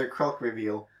And another Krulk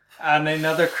reveal. and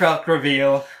another Krulk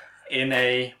reveal in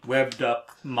a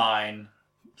webbed-up mine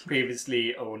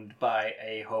previously owned by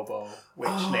a hobo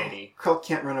witch lady. Krulk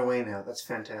can't run away now. That's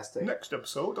fantastic. Next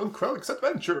episode on Krellick's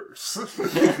Adventures.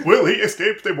 Will he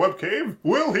escape the web cave?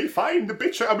 Will he find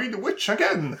the witch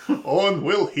again? Or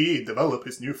will he develop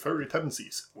his new furry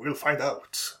tendencies? We'll find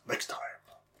out next time.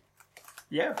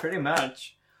 Yeah, pretty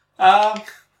much.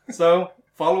 So,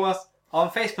 follow us on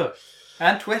Facebook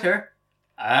and Twitter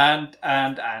And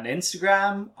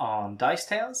Instagram on Dice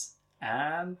Tales,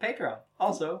 and Patreon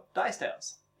also Dice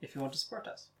Tales if you want to support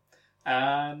us.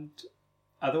 And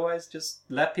otherwise, just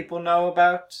let people know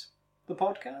about the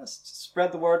podcast.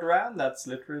 Spread the word around. That's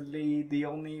literally the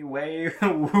only way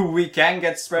we can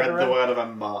get spread around. Spread the word of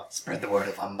Amba. Spread the word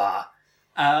of Amba.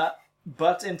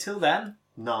 But until then,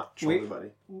 Not Shoulder Buddy.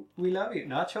 we love you.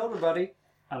 Not Shoulder Buddy,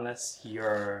 unless you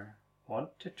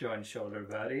want to join Shoulder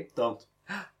Buddy. Don't.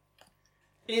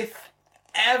 If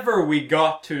ever we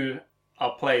got to a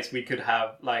place we could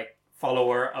have, like,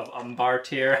 follower of Umbar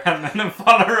tier and then a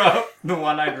follower of the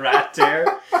One-Eyed Rat tier.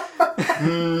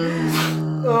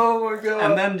 Oh my god.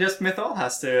 And then just Mythol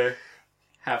has to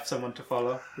have someone to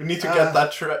follow. We need to get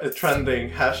that trending.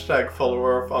 Hashtag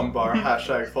follower of Umbar.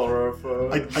 Hashtag follower of...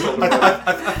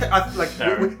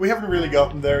 We haven't really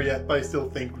gotten there yet, but I still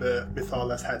think the Mythal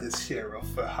has had his share of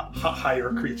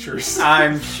higher creatures.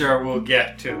 I'm sure we'll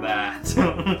get to that.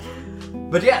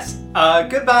 But yes,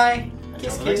 goodbye.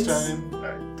 Kiss, Until next kiss. time.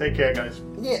 Alright, take care, guys.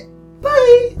 Yeah.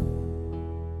 Bye.